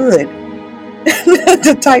so good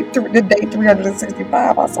to type the day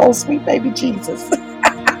 365. I saw sweet baby Jesus.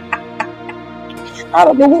 I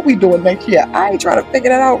don't know what we're doing next year. I ain't trying to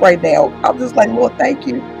figure that out right now. I'm just like, Lord, thank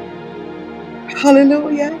you.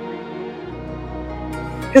 Hallelujah.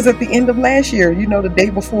 Because at the end of last year, the day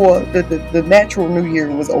before the natural new year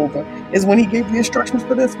was over, is when he gave the instructions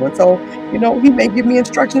for this one. So, he may give me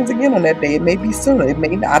instructions again on that day. It may be sooner. It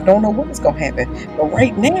may not. I don't know when it's going to happen. But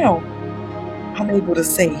right now, I'm able to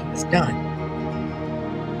say it's done.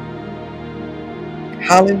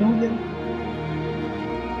 Hallelujah.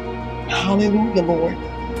 Hallelujah, Lord.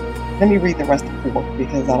 Let me read the rest of 4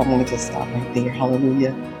 because I don't want to just stop right there.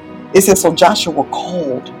 Hallelujah. It says, so Joshua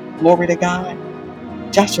called. Glory to God.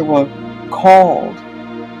 Joshua called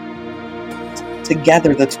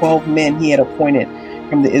together the 12 men he had appointed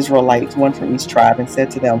from the Israelites, one from each tribe, and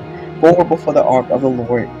said to them, go over before the ark of the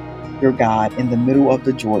Lord your God in the middle of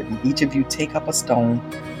the Jordan. Each of you take up a stone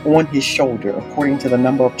on his shoulder according to the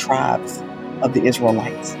number of tribes of the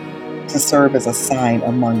Israelites, to serve as a sign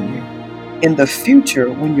among you. In the future,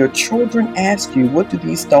 when your children ask you, what do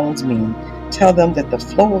these stones mean? Tell them that the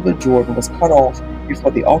flow of the Jordan was cut off before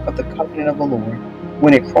the ark of the covenant of the Lord.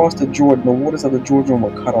 When it crossed the Jordan, the waters of the Jordan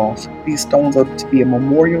were cut off. These stones are to be a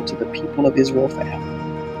memorial to the people of Israel forever.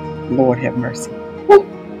 Lord have mercy. Woo.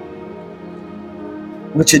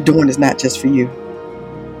 What you're doing is not just for you.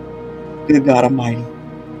 Good God Almighty.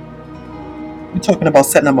 We're talking about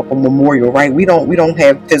setting up a memorial, right? We don't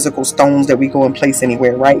have physical stones that we go and place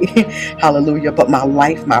anywhere, right? Hallelujah. But my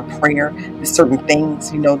life, my prayer, there's certain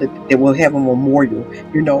things, that will have a memorial.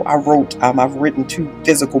 I've written 2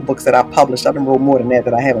 physical books that I published. I've wrote more than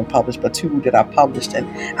that I haven't published, but 2 that I published. And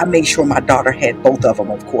I made sure my daughter had both of them,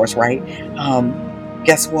 of course, right?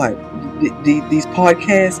 Guess what? These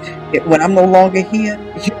podcasts, when I'm no longer here,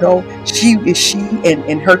 she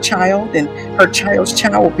and her child and her child's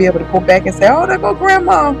child will be able to go back and say, oh, there go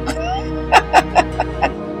grandma.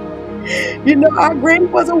 Our granny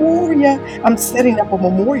was a warrior. I'm setting up a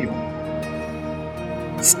memorial.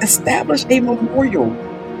 Establish a memorial.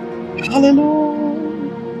 Hallelujah.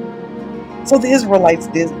 So the Israelites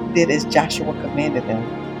did as Joshua commanded them.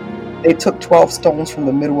 They took 12 stones from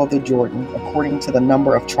the middle of the Jordan, according to the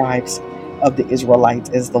number of tribes of the Israelites,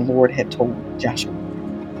 as the Lord had told Joshua.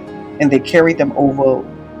 And they carried them over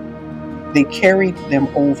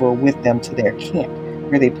with them to their camp,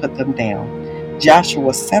 where they put them down.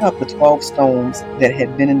 Joshua set up the 12 stones that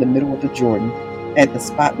had been in the middle of the Jordan at the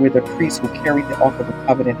spot where the priests who carried the Ark of the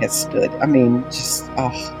Covenant had stood.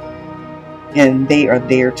 And they are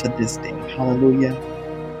there to this day. Hallelujah.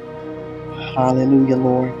 Hallelujah,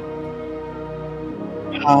 Lord.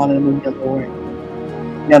 Hallelujah, Lord.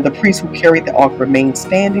 Now the priests who carried the ark remained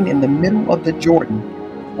standing in the middle of the Jordan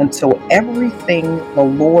until everything the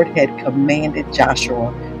Lord had commanded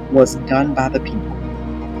Joshua was done by the people.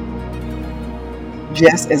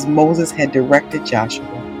 Just as Moses had directed Joshua,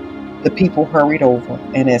 the people hurried over,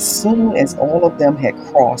 and as soon as all of them had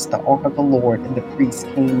crossed, the ark of the Lord and the priests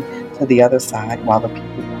came to the other side while the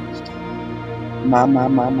people watched. My.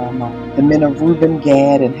 The men of Reuben,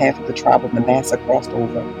 Gad, and half of the tribe of Manasseh crossed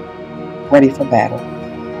over, ready for battle,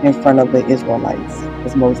 in front of the Israelites,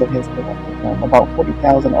 as Moses has directed them. About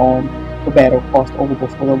 40,000 armed for battle crossed over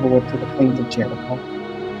before the Lord to the plains of Jericho.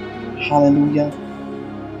 Hallelujah.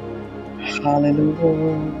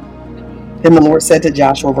 Hallelujah. Then the Lord said to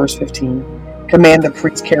Joshua, verse 15, command the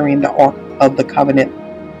priests carrying the ark of the covenant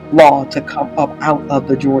law to come up out of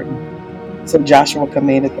the Jordan. So Joshua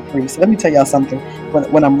commanded the priests. Let me tell y'all something.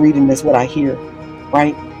 When I'm reading this, what I hear,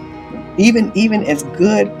 right? Even as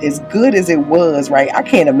good as it was, right? I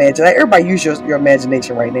can't imagine. Everybody use your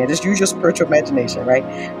imagination right now. Just use your spiritual imagination, right?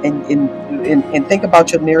 And think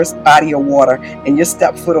about your nearest body of water, and you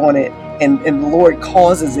step foot on it, and the Lord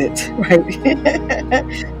causes it, right?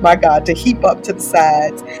 My God, to heap up to the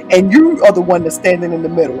sides, and you are the one that's standing in the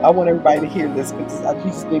middle. I want everybody to hear this because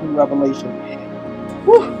Jesus gave me revelation.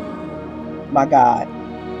 Whew. My God.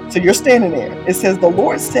 So you're standing there. It says, the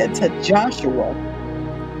Lord said to Joshua,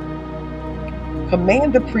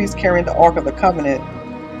 command the priest carrying the Ark of the Covenant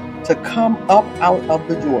to come up out of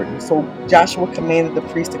the Jordan. So Joshua commanded the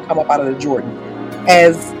priest to come up out of the Jordan.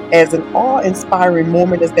 As an awe-inspiring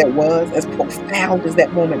moment as that was, as profound as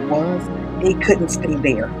that moment was, they couldn't stay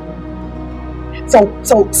there. So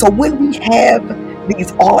when we have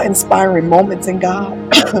these awe-inspiring moments in God,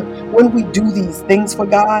 when we do these things for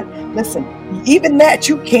God, listen, even that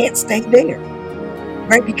you can't stay there,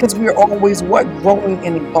 right? Because we're always growing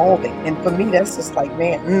and evolving. And for me, that's just like,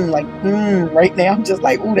 man, right now I'm just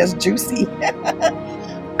like, ooh, that's juicy.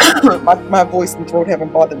 my voice and throat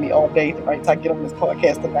haven't bothered me all day, right? So I get on this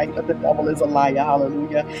podcast tonight, but the devil is a liar.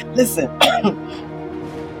 Hallelujah. Listen,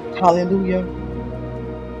 hallelujah.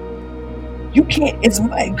 You can't,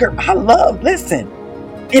 listen.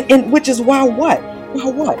 And which is why what?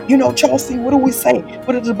 Chelsea, what do we say?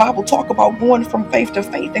 What does the Bible talk about? Going from faith to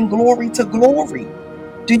faith and glory to glory.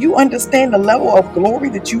 Do you understand the level of glory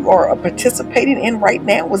that you are participating in right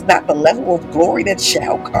now was not the level of glory that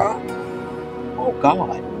shall come? Oh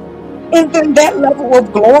God. And then that level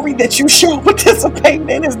of glory that you shall participate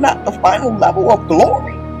in is not the final level of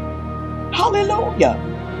glory. Hallelujah.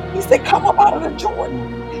 He said, come up out of the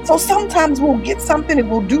Jordan. So sometimes we'll get something and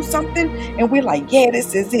we'll do something and we're like, yeah,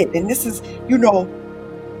 this is it. And this is,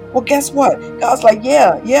 well, guess what? God's like,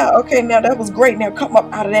 yeah, okay, now that was great. Now come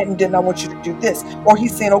up out of that, and then I want you to do this. Or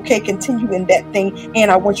he's saying, okay, continue in that thing,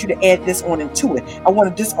 and I want you to add this on into it. I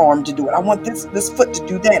wanted this arm to do it. I want this foot to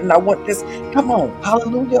do that, and I want this. Come on,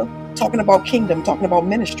 hallelujah. Talking about kingdom, talking about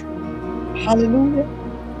ministry. Hallelujah.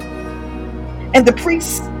 And the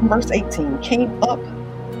priests, verse 18, came up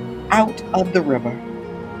out of the river,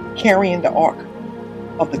 carrying the ark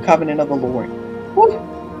of the covenant of the Lord. Woo.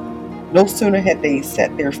 No sooner had they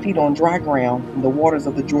set their feet on dry ground than the waters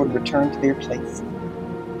of the Jordan returned to their place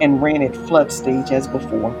and ran at flood stage as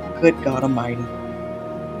before. Good God Almighty.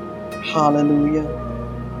 Hallelujah.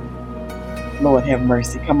 Lord have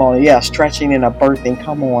mercy. Come on. Yeah, stretching and a birthing.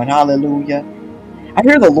 Come on. Hallelujah. I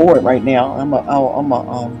hear the Lord right now.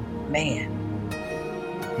 Man.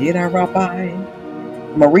 Did I, Rabbi?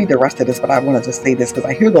 I'm going to read the rest of this, but I wanted to say this because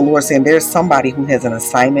I hear the Lord saying there's somebody who has an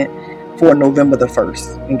assignment for November the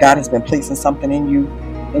 1st. And God has been placing something in you,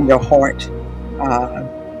 in your heart,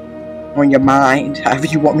 on your mind, however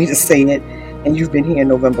you want me to say it. And you've been here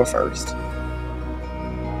November 1st.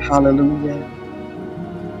 Hallelujah.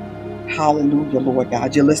 Hallelujah, Lord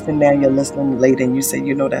God. You're listening now, you're listening later, and you say,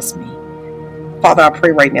 that's me. Father, I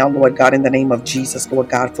pray right now, Lord God, in the name of Jesus, Lord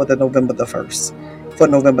God, for November the 1st. For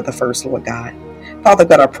November the 1st, Lord God. Father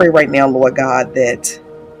God, I pray right now, Lord God, that,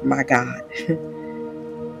 my God,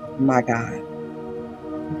 my God.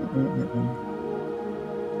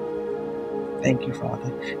 Thank you,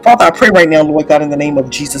 Father. Father, I pray right now, Lord God, in the name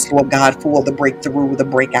of Jesus, Lord God, for the breakthrough, the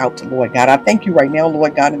breakout, Lord God. I thank you right now,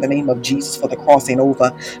 Lord God, in the name of Jesus, for the crossing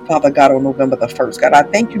over, Father God, on November the 1st. God, I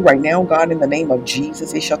thank you right now, God, in the name of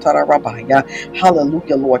Jesus.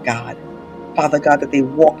 Hallelujah, Lord God. Father God, that they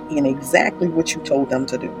walk in exactly what you told them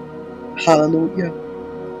to do. Hallelujah.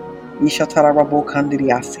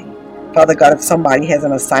 Father God, if somebody has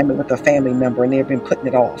an assignment with a family member and they've been putting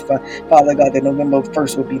it off, Father God, that November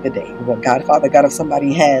 1st would be the day, Lord God. Father God, if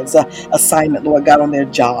somebody has an assignment, Lord God, on their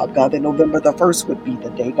job, God, that November the 1st would be the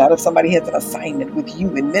day. God, if somebody has an assignment with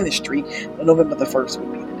you in ministry, then November the 1st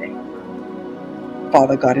would be the day.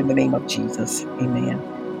 Father God, in the name of Jesus, amen.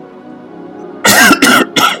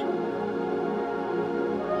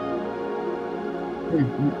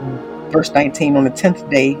 Verse 19, on the 10th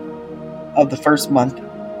day of the first month,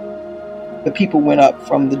 the people went up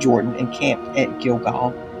from the Jordan and camped at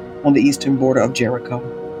Gilgal on the eastern border of Jericho.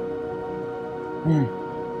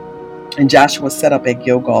 And Joshua set up at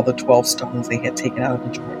Gilgal the 12 stones they had taken out of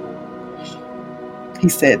the Jordan. He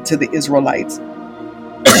said to the Israelites,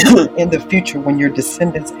 in the future, when your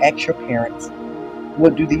descendants ask your parents,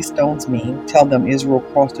 what do these stones mean? Tell them Israel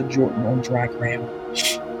crossed the Jordan on dry ground.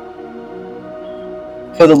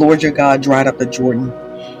 For the Lord your God dried up the Jordan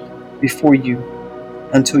before you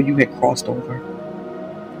until you had crossed over.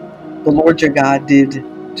 The Lord your God did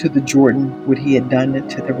to the Jordan what he had done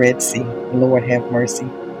to the Red Sea. The Lord have mercy.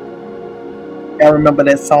 Y'all remember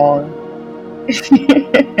that song? If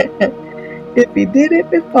he did it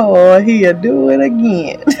before, he'll do it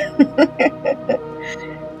again.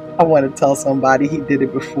 I want to tell somebody he did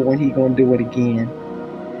it before and he gonna do it again.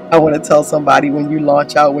 I want to tell somebody when you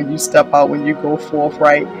launch out, when you step out, when you go forth,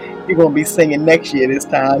 right, you're going to be singing next year this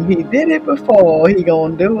time. He did it before, he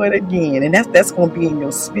going to do it again. And that's going to be in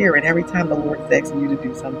your spirit every time the Lord is asking you to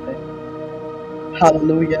do something.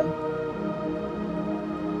 Hallelujah.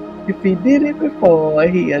 If he did it before,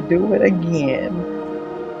 he'll do it again.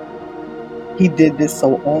 He did this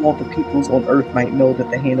so all the peoples on earth might know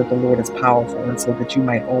that the hand of the Lord is powerful, and so that you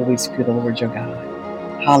might always fear the Lord your God.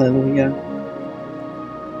 Hallelujah.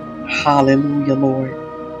 Hallelujah, Lord.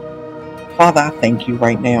 Father, I thank you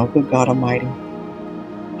right now, good God Almighty.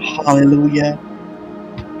 Hallelujah.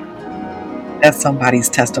 That's somebody's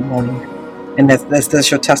testimony. And that's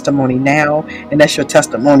your testimony now. And that's your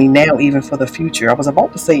testimony now even for the future. I was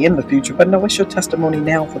about to say in the future, but no, it's your testimony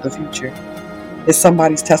now for the future. It's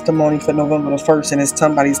somebody's testimony for November the 1st, and it's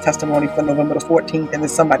somebody's testimony for November the 14th, and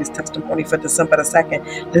it's somebody's testimony for December the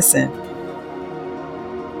 2nd. Listen.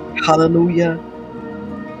 Hallelujah.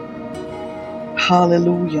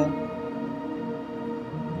 Hallelujah.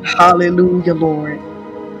 Hallelujah, Lord.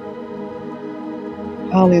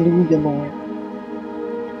 Hallelujah, Lord.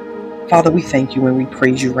 Father, we thank you and we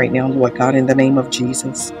praise you right now, Lord God, in the name of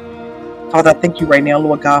Jesus. Father, I thank you right now,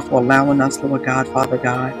 Lord God, for allowing us, Lord God, Father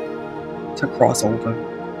God, to cross over.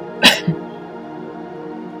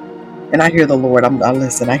 And I hear the Lord.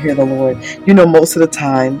 Listen, I hear the Lord. Most of the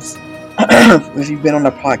times, if you've been on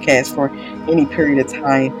a podcast for any period of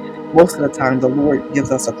time, most of the time the Lord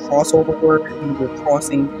gives us a crossover word, and we're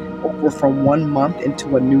crossing over from one month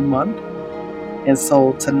into a new month. And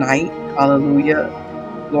so tonight, hallelujah,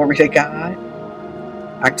 glory to God,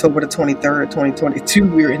 October the 23rd, 2022,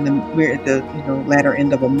 we're at the latter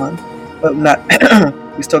end of a month, but not.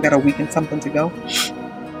 We still got a week and something to go,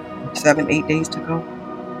 7-8 days to go.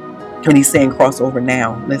 And he's saying crossover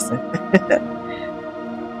now. Listen.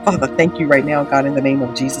 Father, thank you right now, God, in the name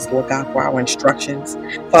of Jesus, Lord God, for our instructions.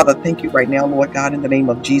 Father, thank you right now, Lord God, in the name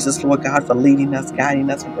of Jesus, Lord God, for leading us, guiding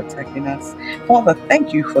us, and protecting us. Father,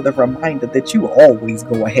 thank you for the reminder that you always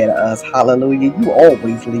go ahead of us. Hallelujah. You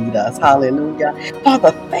always lead us. Hallelujah.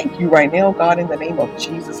 Father, thank you right now, God, in the name of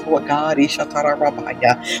Jesus, Lord God.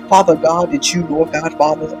 Ishatarabaya. Father God, that you, Lord God,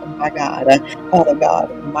 Father, my God, Father God,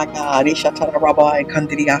 my God, Ishatarabaya,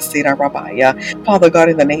 Kandriyasirabaya. Father God,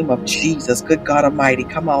 in the name of Jesus, good God Almighty,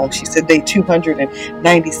 come on. She said day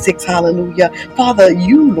 296, hallelujah. Father,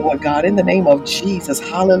 you, Lord God, in the name of Jesus,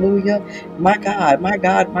 hallelujah. My God, my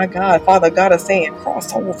God, my God. Father God is saying,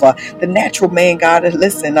 cross over. The natural man, God,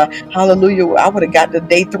 listen, hallelujah. I would have got to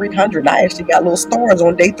day 300. I actually got little stars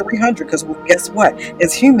on day 300 because guess what?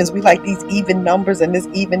 As humans, we like these even numbers and this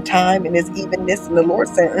even time and this even this. And the Lord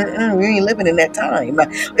said, we ain't living in that time.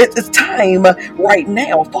 It's time right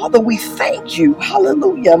now. Father, we thank you,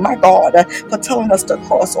 hallelujah, my God, for telling us to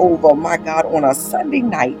cross over, my God, on a Sunday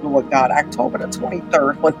night, Lord God, October the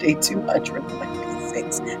 23rd, on day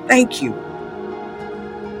 296. Thank you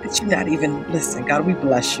that you're not even, listen, God, we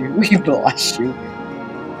bless you. We bless you.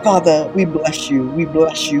 Father, we bless you. We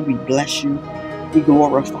bless you. We bless you. We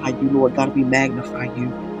glorify you, Lord God. We magnify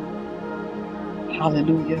you.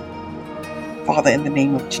 Hallelujah. Father, in the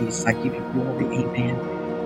name of Jesus, I give you glory. Amen.